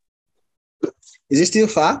 Is it still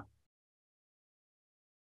far?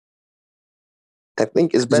 I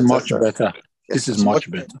think it's better. It's much sir. better. Yes, This is sir.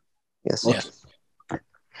 much better. Yes. Okay. Yes.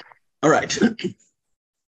 All right.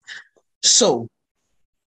 So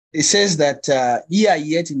it says that ye are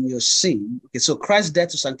yet in your sin. Okay, so Christ died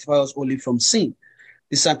to sanctify us only from sin.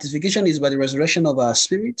 The sanctification is by the resurrection of our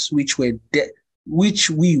spirits, which we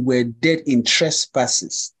were dead in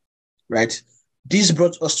trespasses. Right? This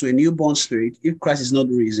brought us to a newborn spirit. If Christ is not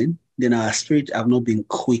risen, then our spirit have not been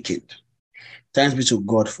quickened. Thanks be to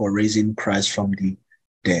God for raising Christ from the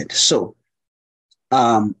dead. So,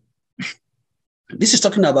 this is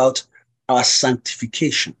talking about our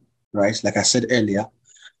sanctification, right? Like I said earlier.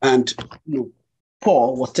 And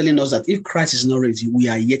Paul was telling us that if Christ is not raised, we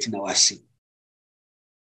are yet in our sin.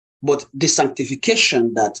 But the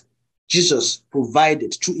sanctification that Jesus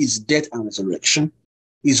provided through his death and resurrection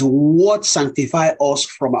is what sanctifies us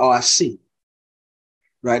from our sin,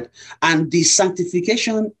 right? And the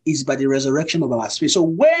sanctification is by the resurrection of our spirit. So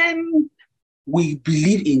when we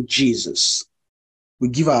believe in Jesus, we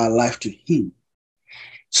give our life to him.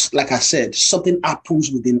 Like I said, something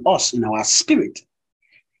happens within us in our spirit.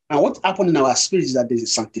 And what happened in our spirit is that there's a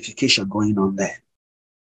sanctification going on there.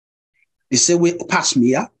 The same way,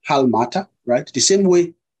 pasmia, halmata, right? The same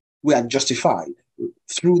way we are justified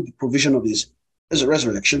through the provision of his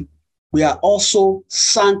resurrection, we are also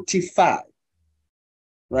sanctified,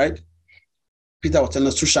 right? Peter was telling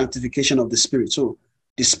us through sanctification of the spirit. So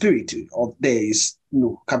the spirit of there is,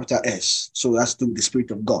 capital S. So that's the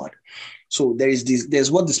spirit of God. So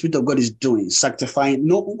there's what the spirit of God is doing, sanctifying.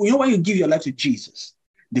 When you give your life to Jesus,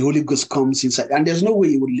 the Holy Ghost comes inside, and there's no way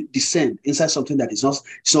it will descend inside something that is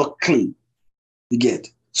not clean. You get?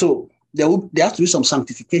 So there has to be some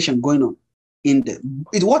sanctification going on in there.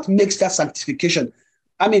 What makes that sanctification?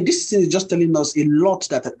 I mean, this thing is just telling us a lot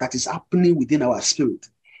that is happening within our spirit.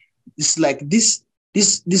 It's like this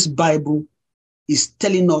Bible is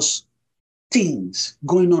telling us things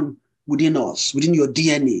going on within us, within your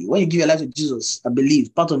DNA. When you give your life to Jesus, I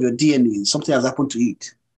believe part of your DNA, something has happened to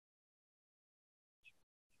it.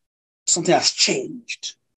 Something has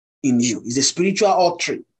changed in you. It's a spiritual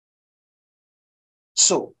altering.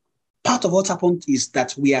 So part of what happened is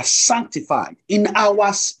that we are sanctified in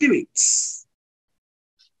our spirits.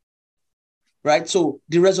 Right? So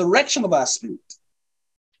the resurrection of our spirit,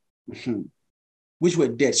 which were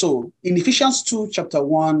dead. So in Ephesians 2, chapter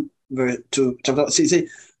 1, verse 2, chapter 6,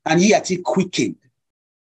 and ye are quickened.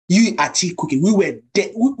 You are quickened. We were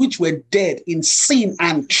dead, which were dead in sin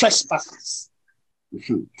and trespasses.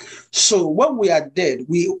 So when we are dead,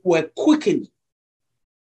 we were quickened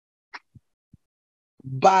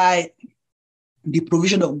by the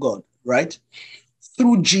provision of God, right?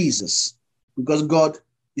 Through Jesus, because God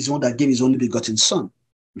is the one that gave his only begotten son.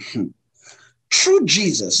 Through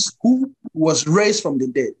Jesus, who was raised from the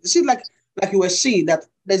dead. You see, like you were saying, that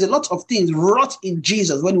there's a lot of things wrought in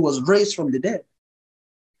Jesus when he was raised from the dead.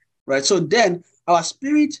 Right? So then our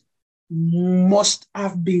spirit must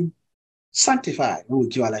have been sanctified when we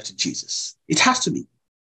give our life to Jesus. It has to be.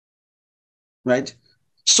 Right?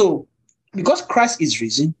 So because Christ is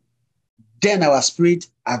risen, then our spirit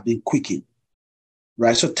have been quickened.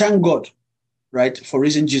 Right? So thank God, right, for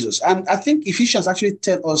raising Jesus. And I think Ephesians actually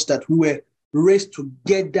tell us that we were raised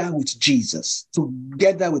together with Jesus,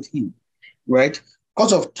 together with him, right?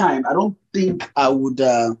 Because of time, I don't think I would,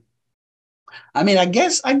 I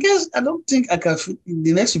don't think I can in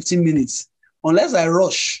the next 15 minutes, unless I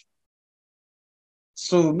rush.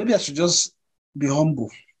 So maybe I should just be humble.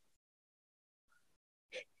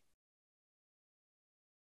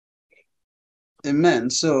 Amen.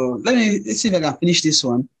 So let's see if I can finish this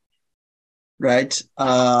one, right?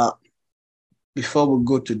 Before we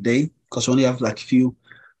go today, because we only have like a few.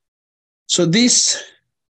 So this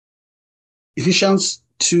Ephesians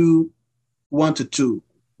 2, 1-2.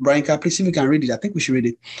 Brian, please, if you can read it. I think we should read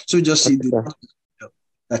it. So we just see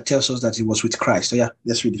that tells us that he was with Christ. So yeah,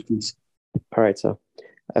 let's read it, please. All right, so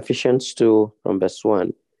Ephesians 2 from verse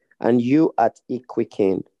 1. And you at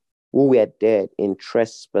quickened, who were dead in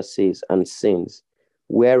trespasses and sins,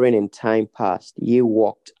 wherein in time past ye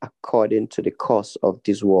walked according to the course of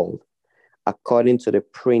this world, according to the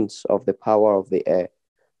prince of the power of the air,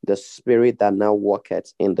 the spirit that now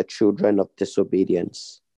worketh in the children of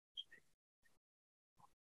disobedience.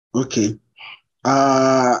 Okay.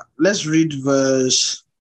 Let's read verse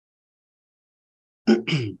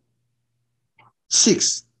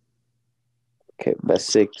 6. Okay, verse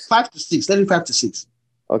 6. 5-6. Let me 5-6.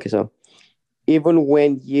 Okay, so even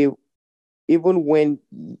when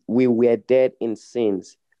we were dead in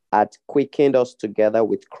sins, hath quickened us together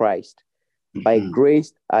with Christ. By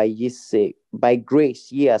grace are ye saved. By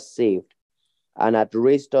grace ye are saved, and hath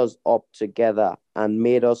raised us up together and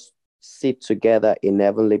made us sit together in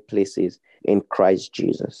heavenly places in Christ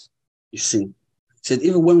Jesus. You see, it said,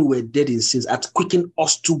 even when we were dead in sins, hath quickened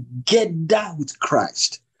us together with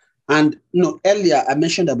Christ. And earlier I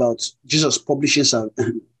mentioned about Jesus publishing some.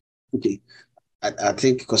 Okay, I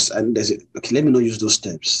think because there's let me not use those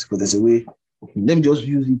steps because there's a way. Let me just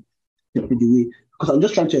use it the way, because I'm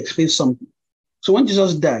just trying to explain something. So when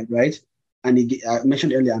Jesus died, right, and I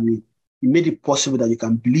mentioned earlier, he made it possible that you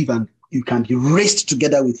can believe and you can be raised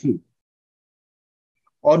together with him.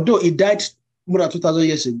 Although he died more than 2,000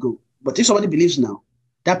 years ago, but if somebody believes now,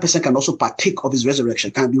 that person can also partake of his resurrection,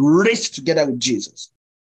 can be raised together with Jesus.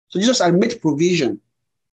 So Jesus had made provision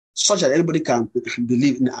such that everybody can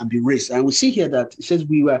believe and be raised. And we see here that it says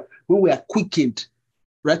when we are quickened,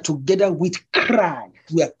 right, together with Christ.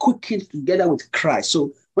 We are quickened together with Christ.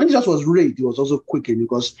 So when Jesus was raised, he was also quickened,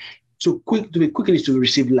 because to be quickened is to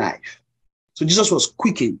receive life. So Jesus was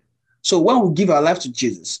quickened. So when we give our life to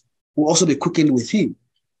Jesus, we'll also be quickened with him.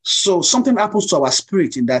 So something happens to our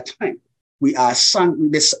spirit in that time. We are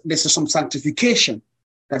there's some sanctification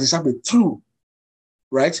that is happening through,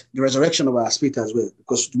 right, the resurrection of our spirit as well.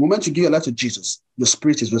 Because the moment you give your life to Jesus, your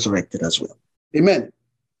spirit is resurrected as well. Amen.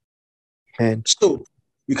 Amen. So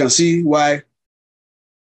you can see why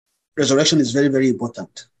resurrection is very, very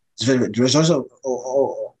important. The resurrection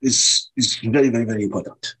is very, very, very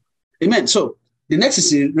important. Amen. So the next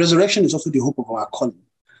is resurrection is also the hope of our calling.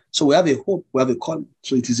 So we have a hope, we have a calling.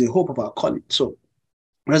 So it is a hope of our calling. So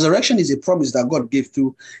resurrection is a promise that God gave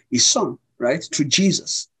through his son, right, through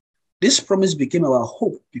Jesus. This promise became our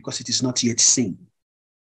hope because it is not yet seen.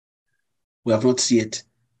 We have not yet.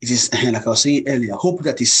 It is, like I was saying earlier, hope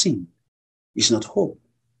that is seen is not hope.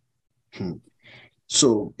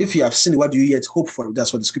 So if you have seen, what do you yet hope for?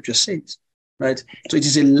 That's what the scripture says, right? So it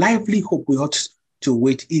is a lively hope we ought to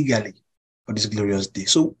wait eagerly for this glorious day.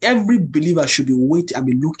 So every believer should be waiting and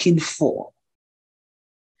be looking for.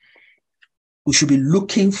 We should be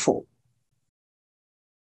looking for,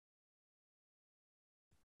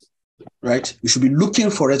 right? We should be looking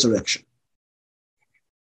for resurrection.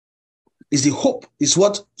 is the hope, is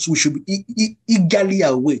what we should eagerly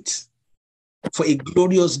await for a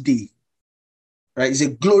glorious day. Right? It's a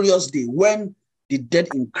glorious day when the dead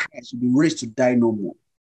in Christ will be raised to die no more.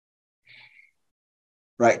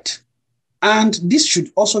 Right? And this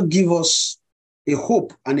should also give us a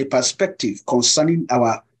hope and a perspective concerning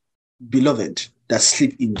our beloved that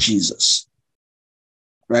sleep in Jesus.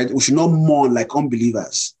 Right? We should not mourn like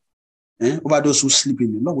unbelievers over those who sleep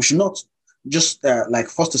in the Lord. We should not just like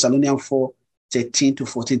 1 Thessalonians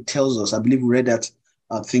 4:13-14 tells us. I believe we read that,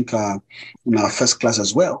 I think, in our first class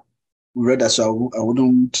as well. We read that, so I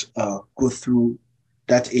wouldn't go through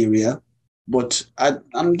that area. But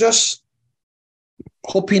I'm just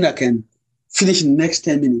hoping I can finish in the next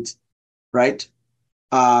 10 minutes, right?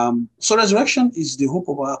 So resurrection is the hope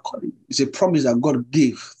of our calling. It's a promise that God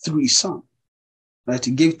gave through his son, right?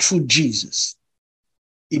 He gave through Jesus.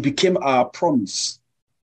 It became our promise,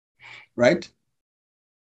 right?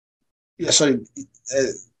 Yeah, sorry.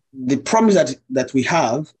 The promise that we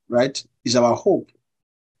have, right, is our hope.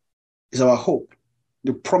 Is our hope.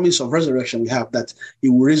 The promise of resurrection we have, that he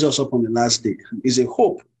will raise us up on the last day, is a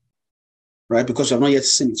hope, right? Because we have not yet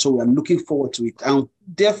seen it. So we are looking forward to it. And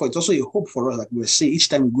therefore, it's also a hope for us, like we're saying each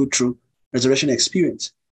time we go through resurrection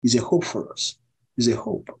experience, is a hope for us. Is a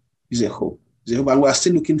hope. Is a hope. Is a hope. And we are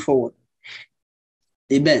still looking forward.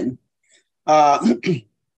 Amen.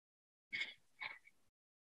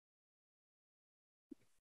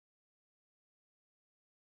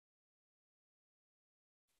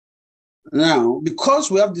 Now, because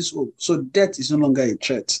we have this hope, so death is no longer a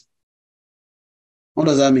threat. What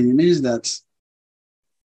does that mean? It means that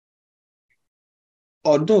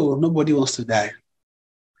although nobody wants to die,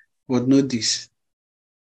 but know this,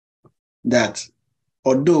 that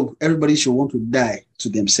although everybody should want to die to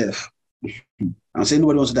themselves, I'm saying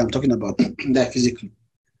nobody wants to die, I'm talking about die physically.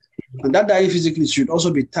 And that dying physically should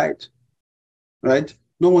also be tied, right?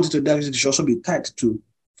 No wanting to die physically should also be tied to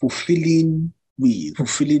fulfilling,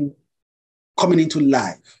 coming into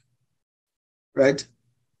life, right?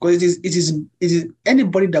 Because it is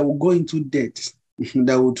anybody that will go into death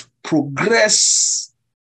that would progress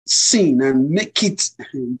sin and make it,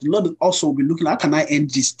 the Lord also will be looking, how can I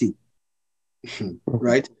end this thing?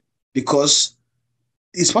 Right? Because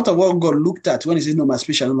it's part of what God looked at when he said, no, my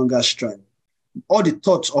spirit shall no longer strive. All the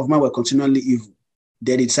thoughts of man were continually evil.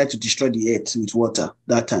 Then he decided to destroy the earth with water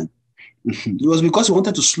that time. It was because he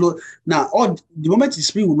wanted to slow. Now, the moment the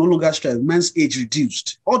spirit will no longer strive, man's age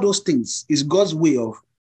reduced. All those things is God's way of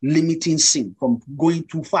limiting sin from going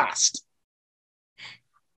too fast.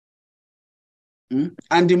 And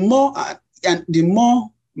the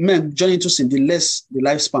more men journey into sin, the less the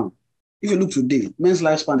lifespan. If you look today, men's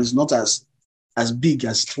lifespan is not as big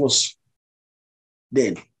as it was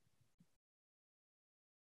then.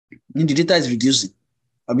 The data is reducing.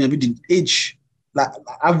 I mean the age, like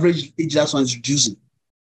average age, that's one is reducing.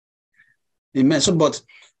 Amen. So, but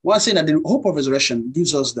one thing that the hope of resurrection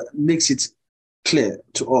gives us, that makes it clear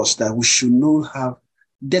to us that we should not have,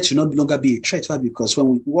 death should not longer be a threat, right? Because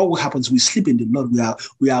what will happen is we sleep in the Lord,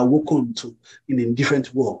 we are woken to in a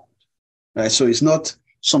different world, right? So it's not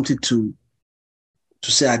something to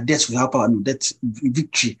say our death will have power. No, that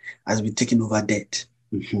victory has been taken over death.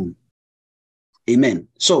 Amen.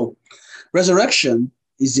 So resurrection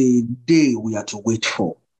is a day we are to wait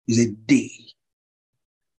for. Is a day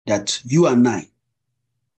that you and I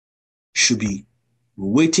should be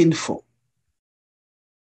waiting for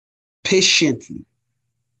patiently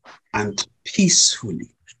and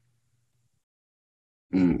peacefully.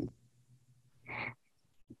 The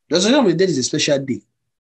resurrection of the dead is a special day,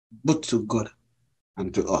 both to God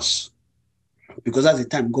and to us, because that's the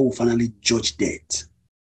time God will finally judge death.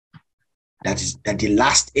 That the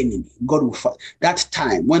last enemy, God will fight. That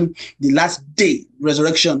time when the last day,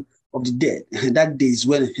 resurrection of the dead, that day is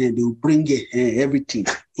when they will bring everything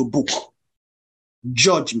to book.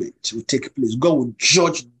 Judgment will take place. God will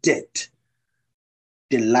judge death,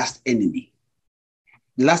 the last enemy.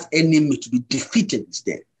 The last enemy to be defeated is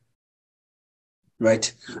death.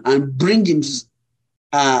 Right? And bring him,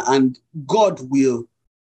 and God will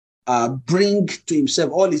bring to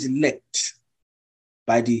himself all his elect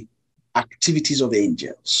by the activities of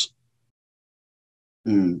angels.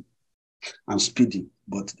 I'm speeding,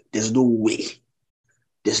 but there's no way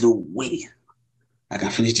I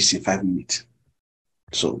can finish this in 5 minutes.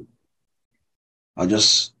 So I'll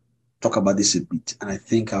just talk about this a bit, and I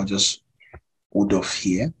think I'll just hold off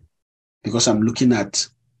here because I'm looking at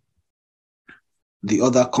the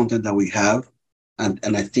other content that we have, and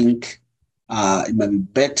I think it might be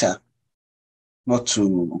better not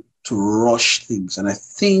to rush things. And I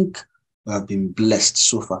think we have been blessed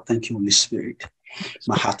so far. Thank you, Holy Spirit.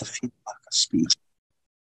 My heart of feedback speak.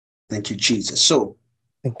 Thank you, Jesus. So,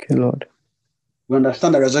 Thank you, Lord. We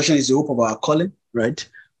understand that resurrection is the hope of our calling, right?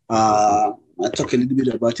 I talk a little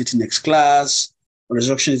bit about it in next class.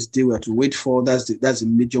 Resurrection is the day we have to wait for. That's the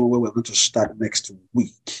major one where we're going to start next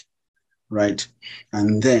week, right?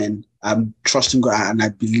 And then I'm trusting God and I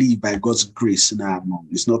believe by God's grace now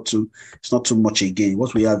it's not too much again.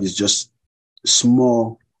 What we have is just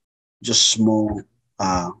small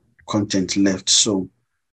content left. So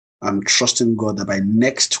I'm trusting God that by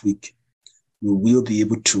next week we will be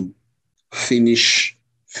able to finish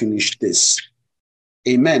this.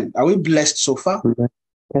 Amen. Are we blessed so far?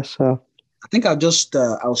 Yes, sir. I think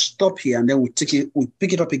I'll stop here and then we'll pick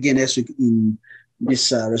it up again next week in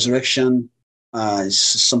this resurrection. Is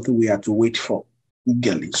something we have to wait for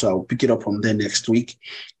eagerly. So I'll pick it up from there next week.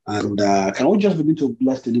 And can we just begin to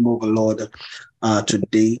bless the name of the Lord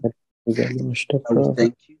today? I will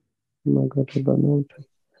thank you.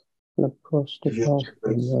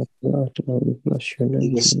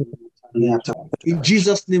 In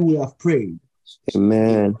Jesus' name we have prayed.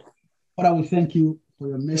 Amen. Father, we thank you for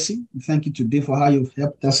your mercy. We thank you today for how you've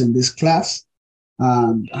helped us in this class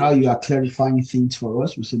and how you are clarifying things for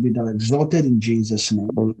us. We say be thou exalted in Jesus' name.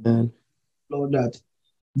 Amen. Lord,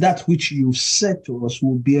 that which you said to us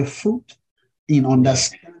will bear fruit in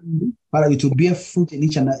understanding. Father, it will bear fruit in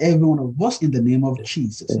each and every one of us in the name of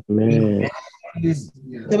Jesus. Amen.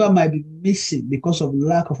 Whatever might be missing because of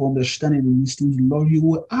lack of understanding in these things, Lord, you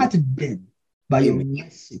will add them by your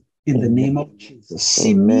mercy in the name of Jesus.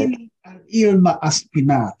 Simili and Ilma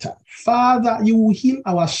Aspinata. Father, you will heal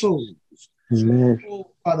our souls. Amen.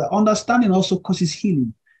 Oh, Father, understanding also causes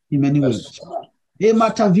healing in many ways.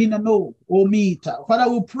 No, Omita. Father,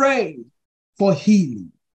 we pray for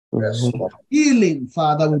healing. Healing,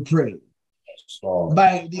 Father, we pray.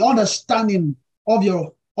 By the understanding of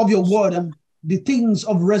your word and the things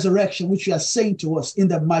of resurrection which you are saying to us in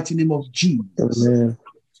the mighty name of Jesus. Amen.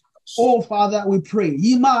 Oh, Father, we pray.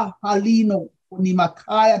 Ima halino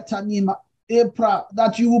nimakaya tanima epra,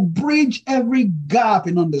 that you will bridge every gap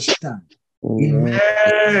in understanding.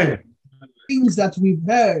 Amen. Things that we've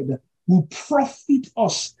heard will profit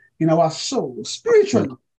us in our soul,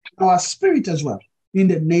 spiritually, in our spirit as well, in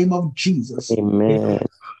the name of Jesus. Amen.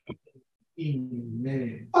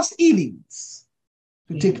 Amen. Us healings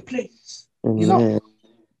to take place. Amen. You know,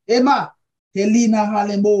 Emma, Helena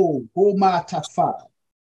Halemo, Oma Tafa,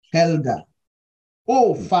 Helga.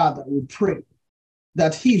 Oh, Father, we pray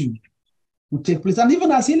that healing will take place. And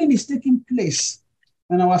even as healing is taking place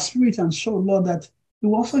in our spirit and soul, Lord, that you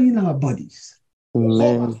will also heal our bodies.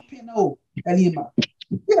 Amen. Oh, Elima,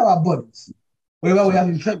 heal our bodies. Wherever we have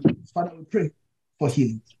infirmities, Father, we pray for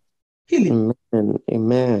healing. Healing. Amen.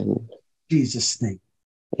 Amen. In Jesus' name.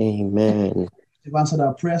 Amen. You've answered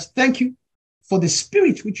our prayers. Thank you for the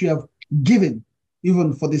spirit which you have given,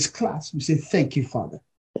 even for this class. We say thank you, Father.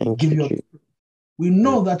 Thank you. We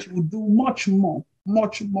know that you will do much more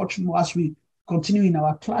as we continue in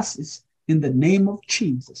our classes in the name of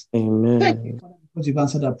Jesus. Amen. Thank you, Father, because you've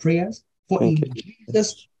answered our prayers. For in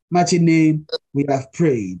Jesus' mighty name we have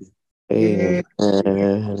prayed. Amen.